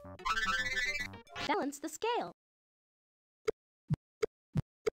 Balance the scale.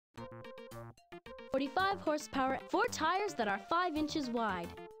 45 horsepower. 4 tires that are 5 inches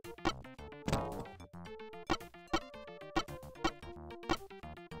wide.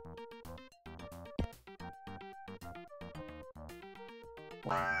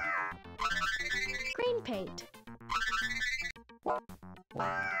 Green paint.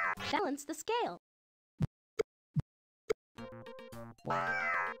 Balance the scale.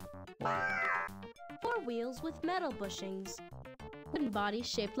 4 wheels with metal bushings. Wooden body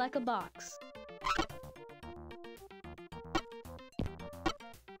shaped like a box.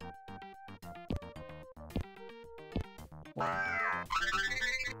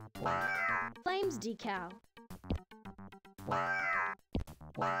 Flames decal.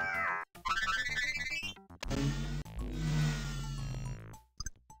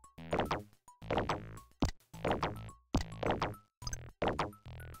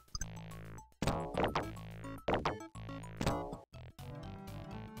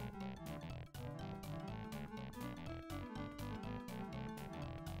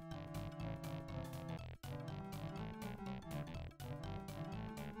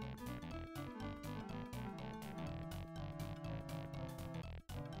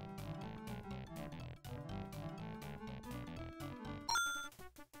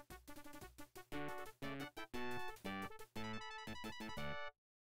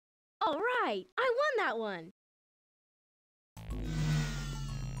 All right, I won that one.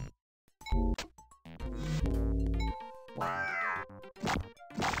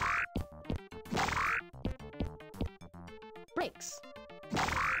 Brakes.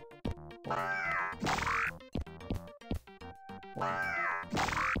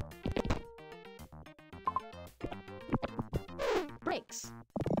 Brakes.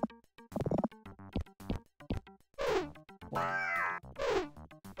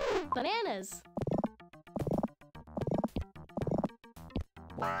 Bananas.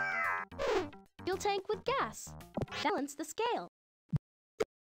 Fuel tank with gas. Balance the scale.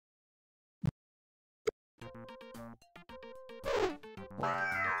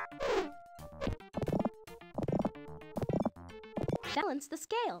 Balance the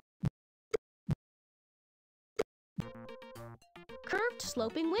scale. Curved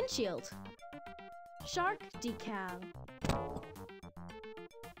sloping windshield. Shark decal.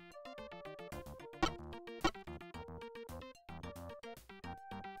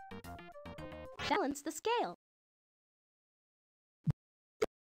 Balance the scale.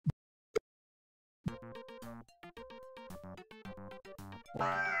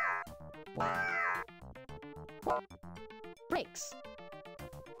 Brakes.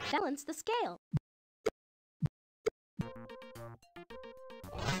 Balance the scale.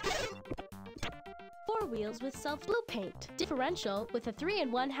 Four wheels with self-blue paint. Differential with a 3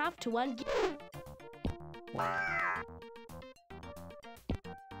 1/2 to 1 gear.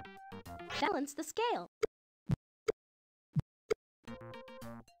 Balance the scale.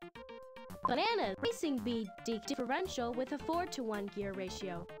 Bananas. Racing bead differential with a 4 to 1 gear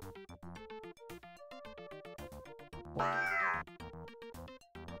ratio.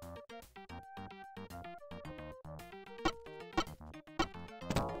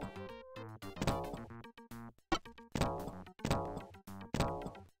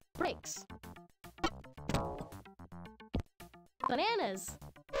 Brakes. Bananas.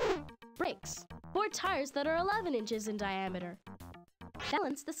 Brakes. 4 tires that are 11 inches in diameter.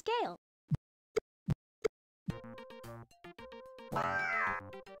 Balance the scale.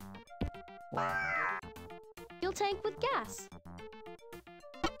 Fuel tank with gas.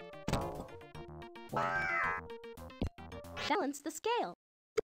 Balance the scale.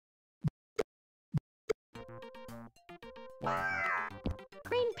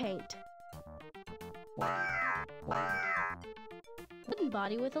 Green paint. Wooden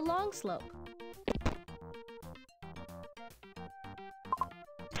body with a long slope.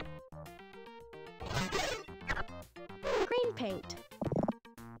 Green paint.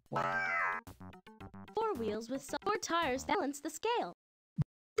 4 wheels with 4 tires. Balance the scale.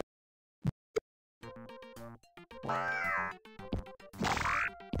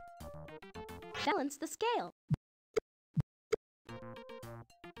 Balance the scale.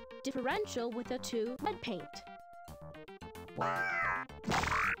 Differential with a 2 red paint.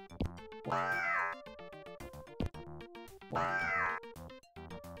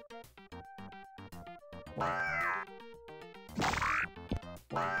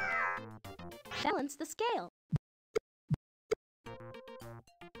 Balance the scale.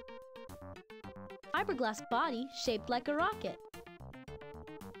 Fiberglass body shaped like a rocket.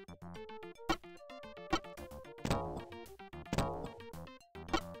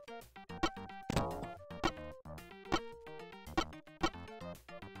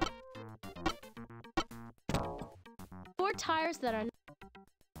 Four tires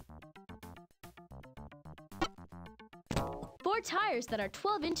that are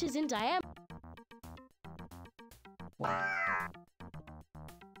 12 inches in diameter.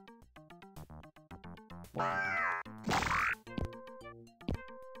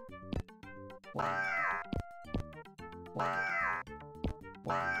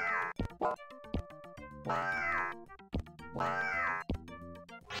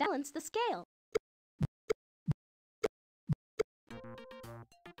 Balance the scale.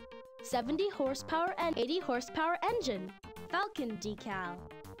 70 horsepower and 80 horsepower engine. Falcon decal.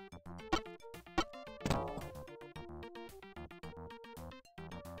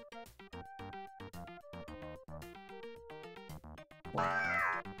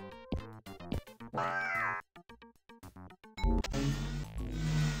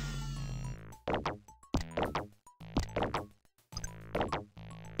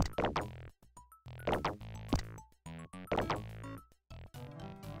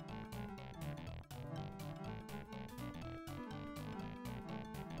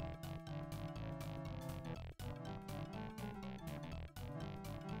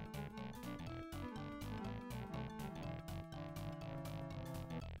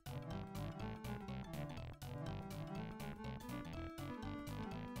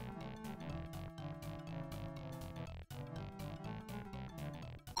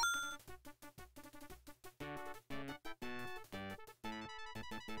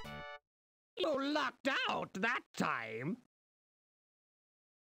 You lucked out that time.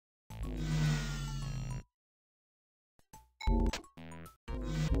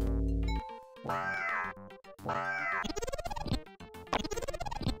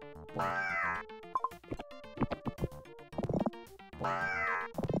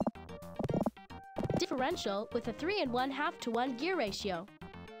 Differential with a 3 1/2 to 1 gear ratio.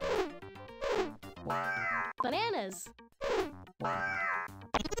 Bananas.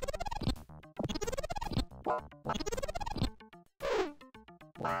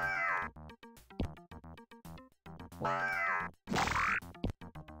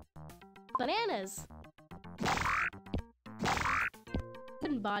 Bananas.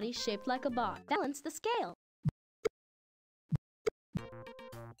 Wooden body shaped like a box. Balance the scale.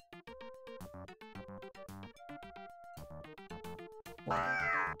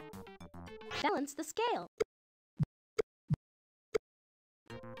 Balance the scale.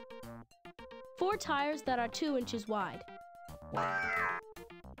 4 tires that are 2 inches wide.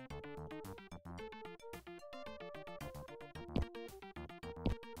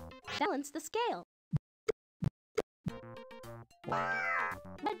 Balance the scale.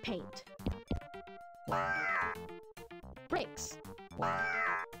 Red paint. Brakes.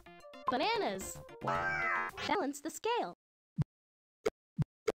 Bananas. Balance the scale.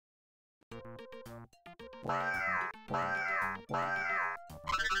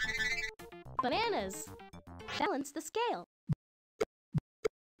 Bananas. Balance the scale.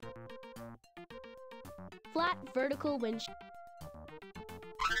 Flat vertical windshield.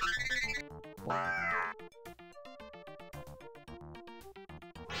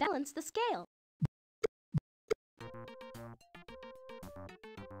 Balance the scale.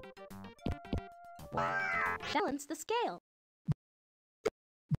 Balance the scale.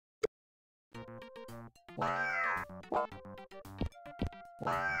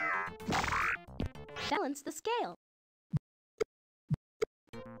 Balance the scale.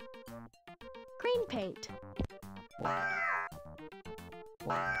 Green paint.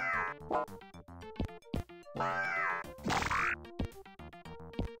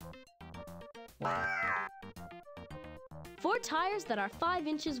 Four tires that are 5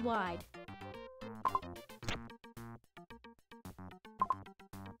 inches wide.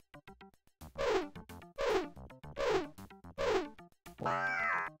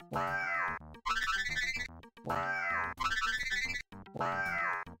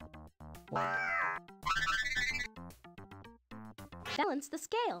 Balance the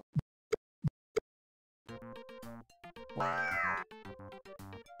scale.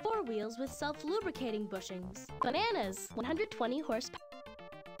 4 wheels with self-lubricating bushings. Bananas, 120 horsepower.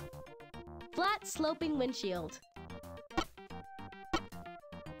 Flat sloping windshield.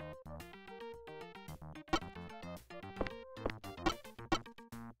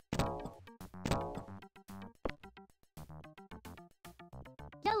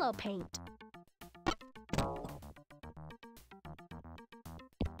 Yellow paint.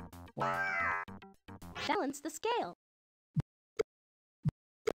 Balance the scale.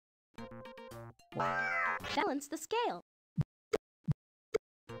 Balance the scale.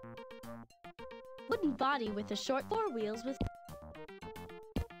 Wooden body with a short 4 wheels with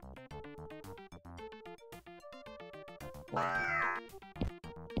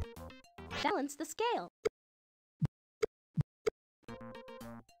balance the scale.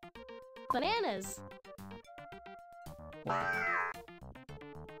 Bananas.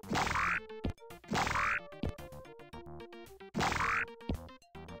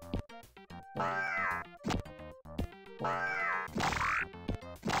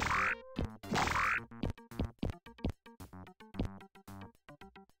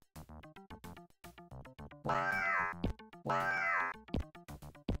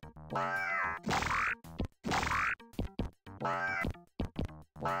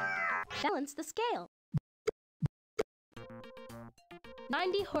 Balance the scale.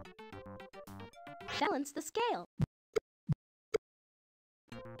 90 horse. Balance the scale.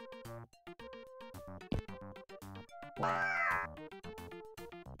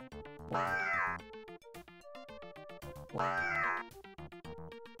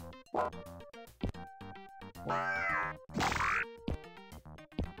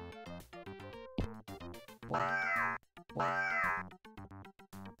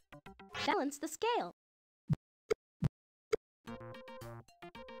 Balance the scale.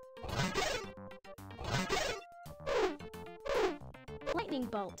 Lightning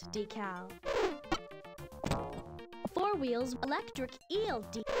bolt decal. 4 wheels electric eel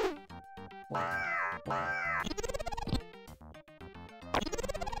decal.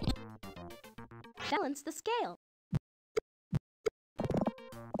 Balance the scale.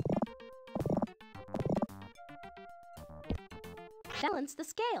 Balance the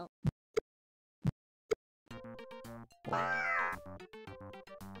scale.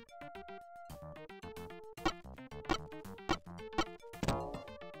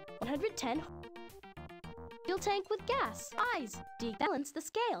 $110. Fuel tank with gas. Eyes. Balance the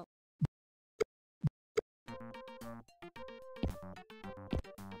scale.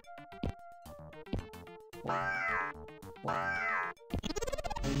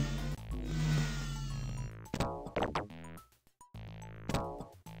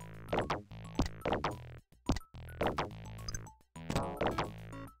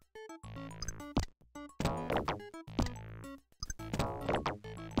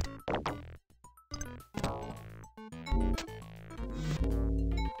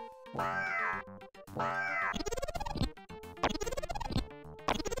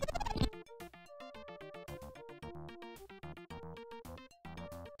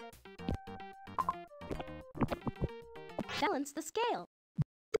 Balance the scale.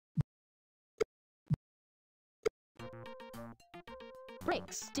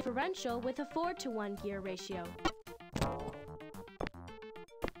 Brakes. Differential with a 4-to-1 gear ratio.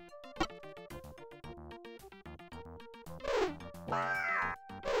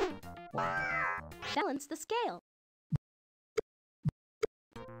 Balance the scale.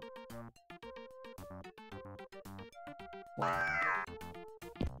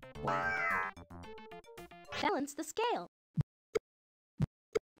 Balance the scale.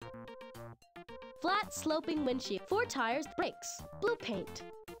 Flat sloping windshield. 4 tires, brakes, blue paint.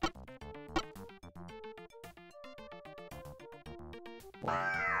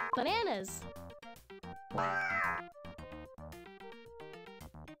 Bananas.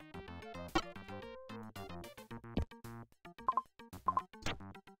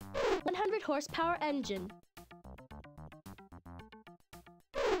 .100 horsepower engine.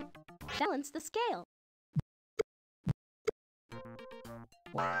 Balance the scale.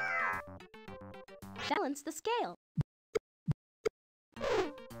 Balance the scale.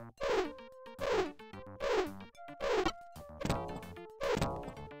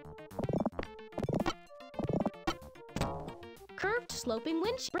 Curved sloping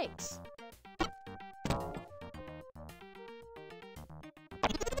windshield. Brakes.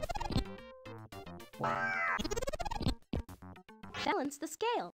 Balance the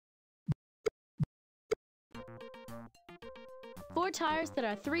scale. 4 tires that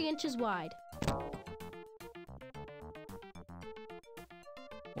are 3 inches wide.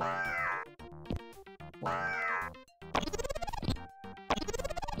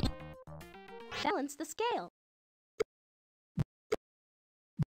 Balance the scale.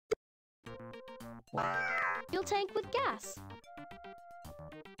 Fuel tank with gas.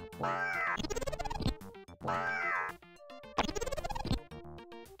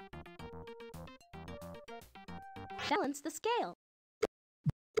 Balance the scale.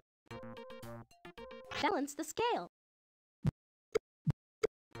 Balance the scale.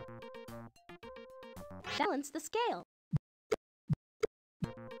 Balance the scale.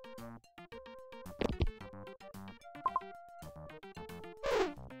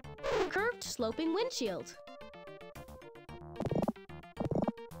 Curved sloping windshield.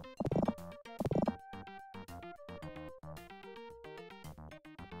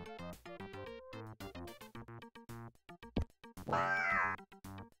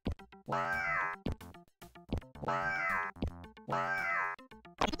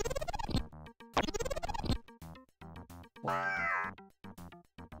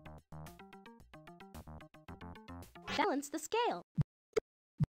 Balance the scale.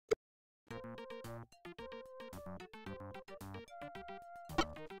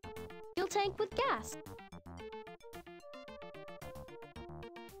 Fuel tank with gas.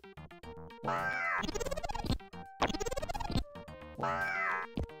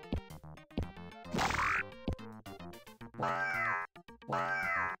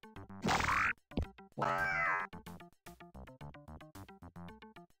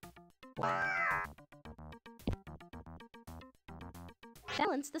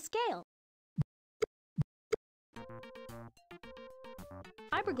 Balance the scale.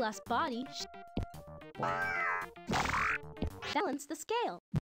 Fiberglass body. Balance the scale.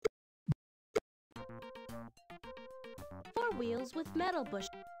 4 wheels with metal bush.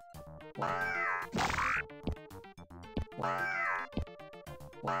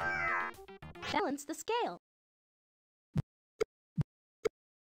 Balance the scale.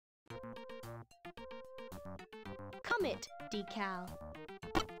 Comet decal.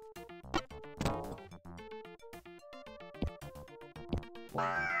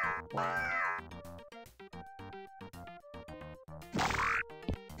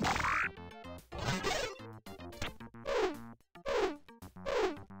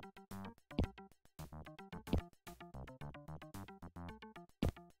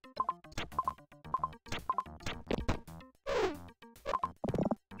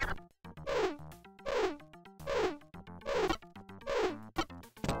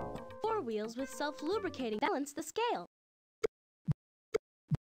 Wheels with self-lubricating. Balance the scale.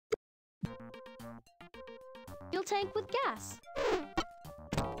 Fuel tank with gas.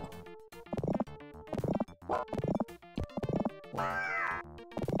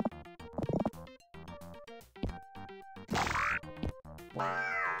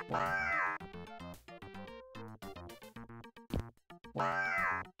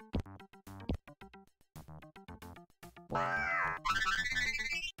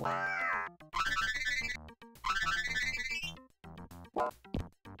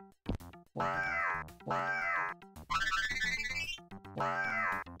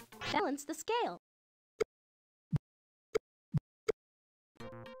 Balance the scale.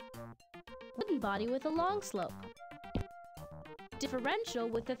 body with a long slope. Differential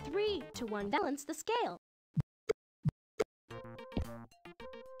with a 3-to-1. Balance the scale.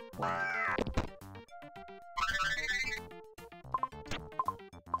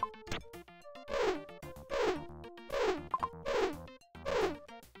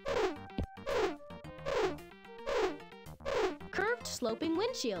 Curved sloping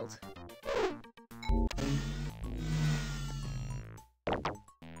windshield.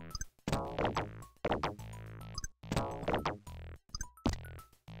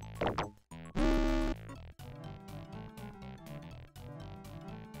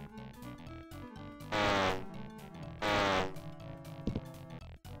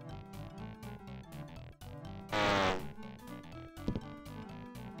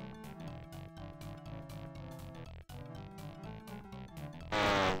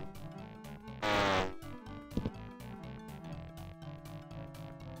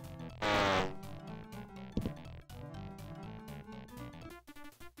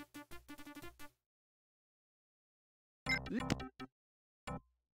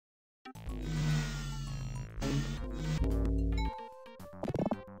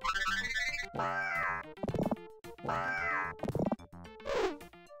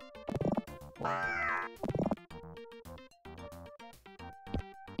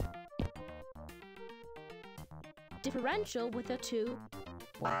 Differential with a 2.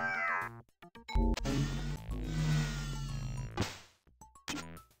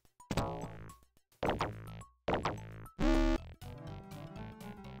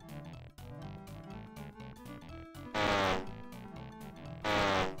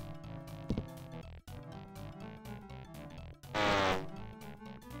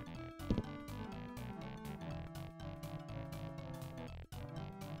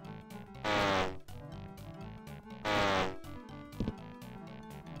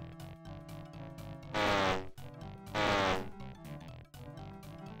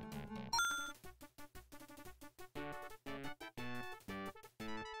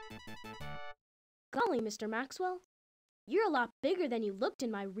 Golly, Mr. Maxwell, you're a lot bigger than you looked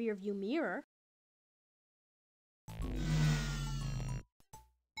in my rearview mirror.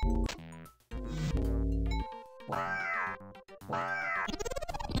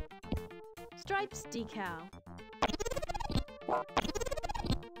 Stripes decal.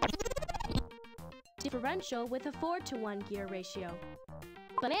 Differential with a 4-to-1 gear ratio.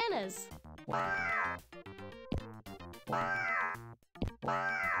 Bananas.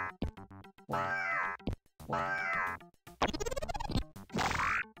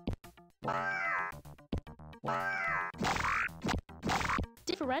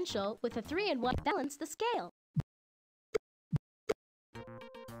 Differential with a 3-in-1. Balance the scale.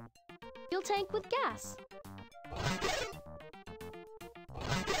 Fuel tank with gas.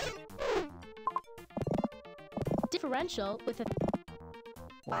 Differential with a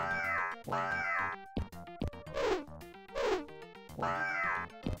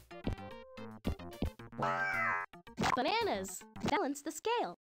bananas. Balance the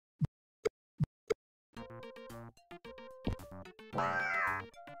scale.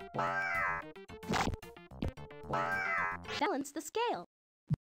 Balance the scale.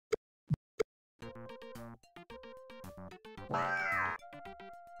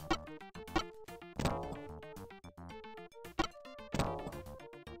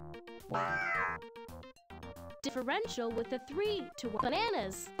 Differential with a 3-to-1.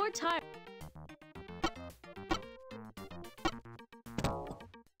 Bananas. Or tire.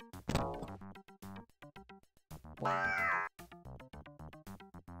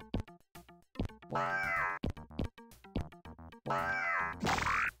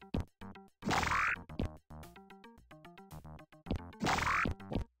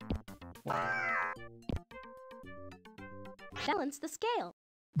 Balance the scale.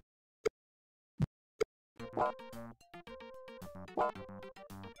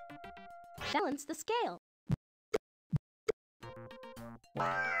 Balance the scale.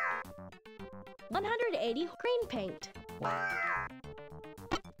 180 green paint.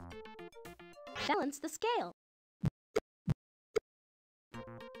 Balance the scale.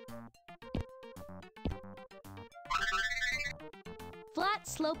 Flat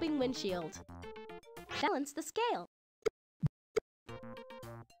sloping windshield. Balance the scale.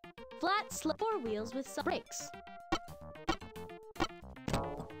 Flat 4 wheels with some brakes.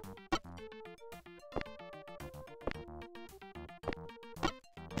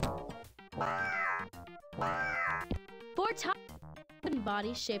 Four tires. Wooden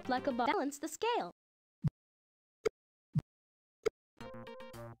body shaped like a ball. Balance the scale.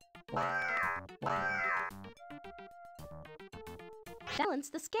 Balance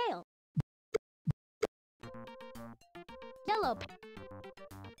the scale. Yellow.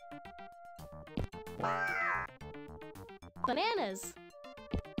 Bananas.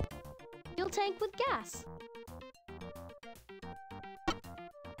 Fuel tank with gas.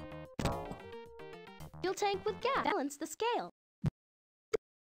 Fuel tank with gas. Balance the scale.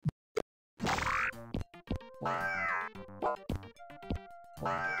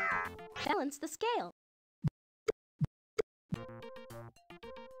 Balance the scale.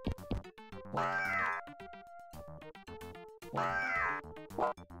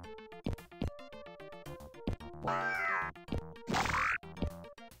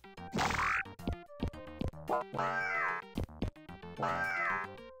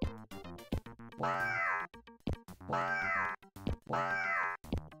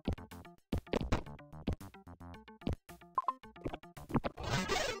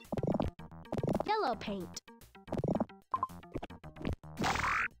 Yellow paint.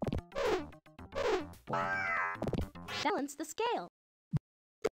 Balance the scale.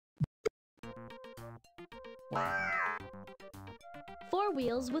 Four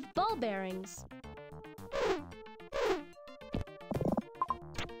wheels with ball bearings.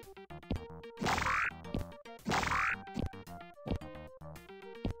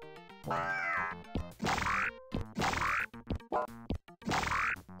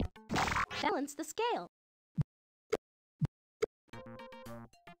 Balance the scale.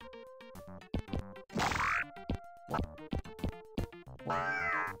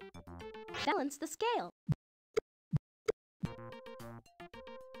 Balance the scale.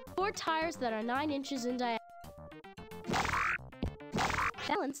 Four tires that are 9 inches in diameter.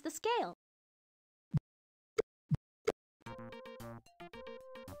 Balance the scale.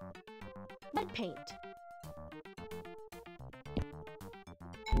 Red paint.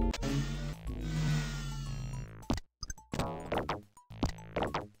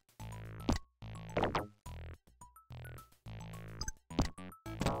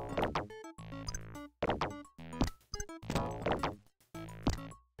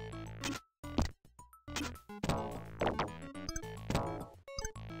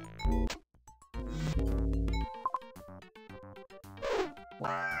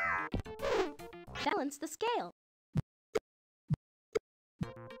 Balance the scale.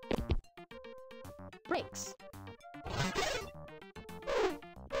 Brakes.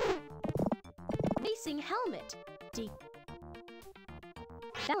 Racing helmet. Deep.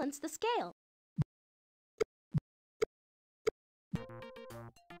 Balance the scale.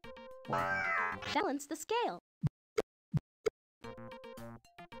 Balance the scale.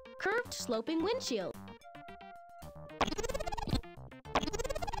 Curved sloping windshield.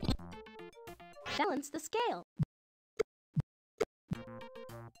 Balance the scale.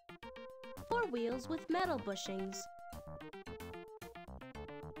 Four wheels with metal bushings.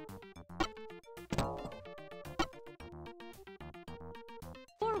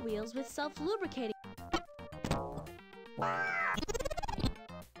 Four wheels with self-lubricating.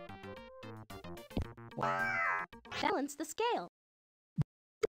 Balance the scale.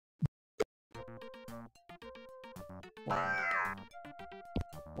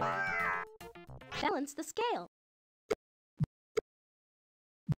 Balance the scale.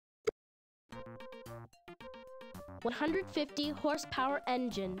 $150 horsepower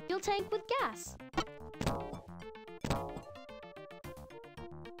engine. Fuel tank with gas.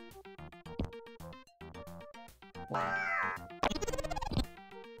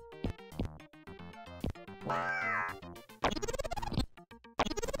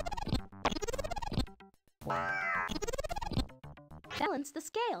 Balance the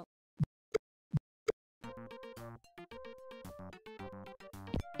scale.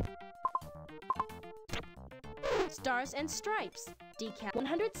 Stars and stripes. Decal.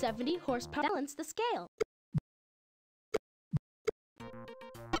 170 horsepower. Balance the scale.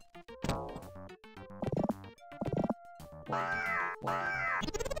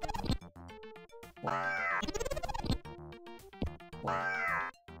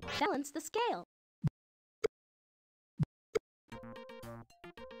 Balance the scale.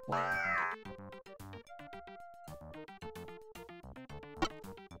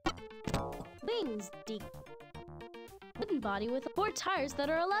 Wings. Deep. Wooden body with 4 tires that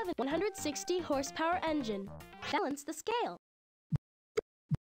are 11. 160 horsepower engine. Balance the scale.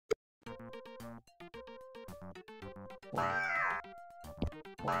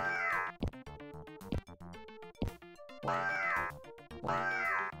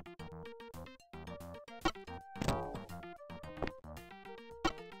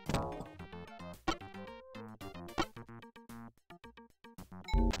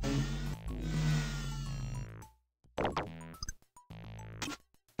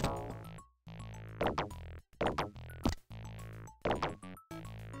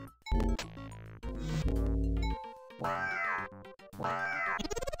 Balance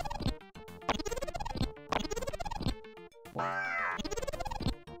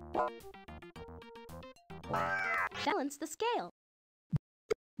the scale.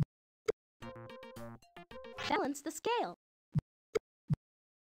 Balance the scale.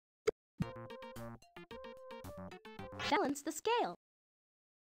 Balance the scale.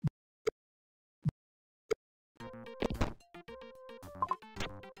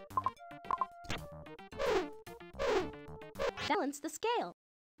 Balance the scale.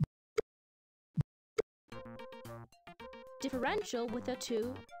 Differential with a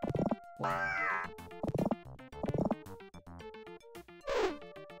 2.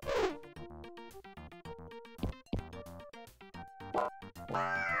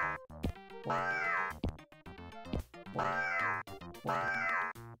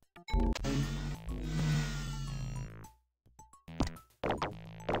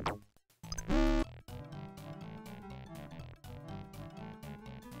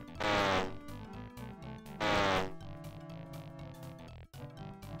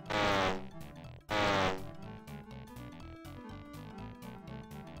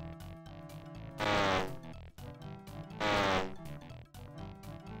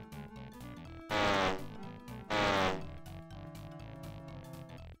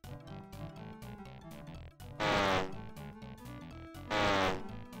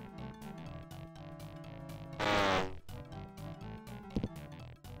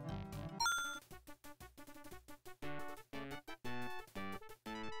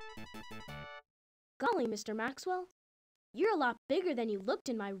 Golly, Mr. Maxwell, you're a lot bigger than you looked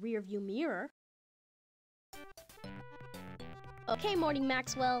in my rearview mirror. Okay, Morning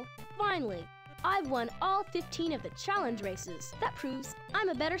Maxwell, finally, I've won all 15 of the challenge races. That proves I'm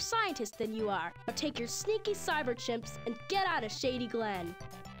a better scientist than you are. Now take your sneaky cyber chimps and get out of Shady Glen.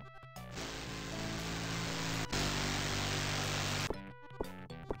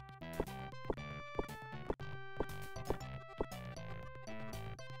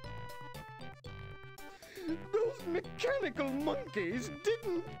 Those mechanical monkeys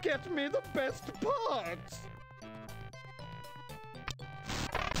didn't get me the best parts.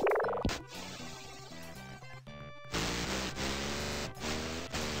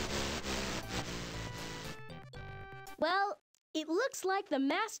 Well, it looks like the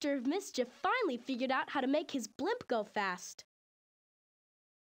Master of Mischief finally figured out how to make his blimp go fast.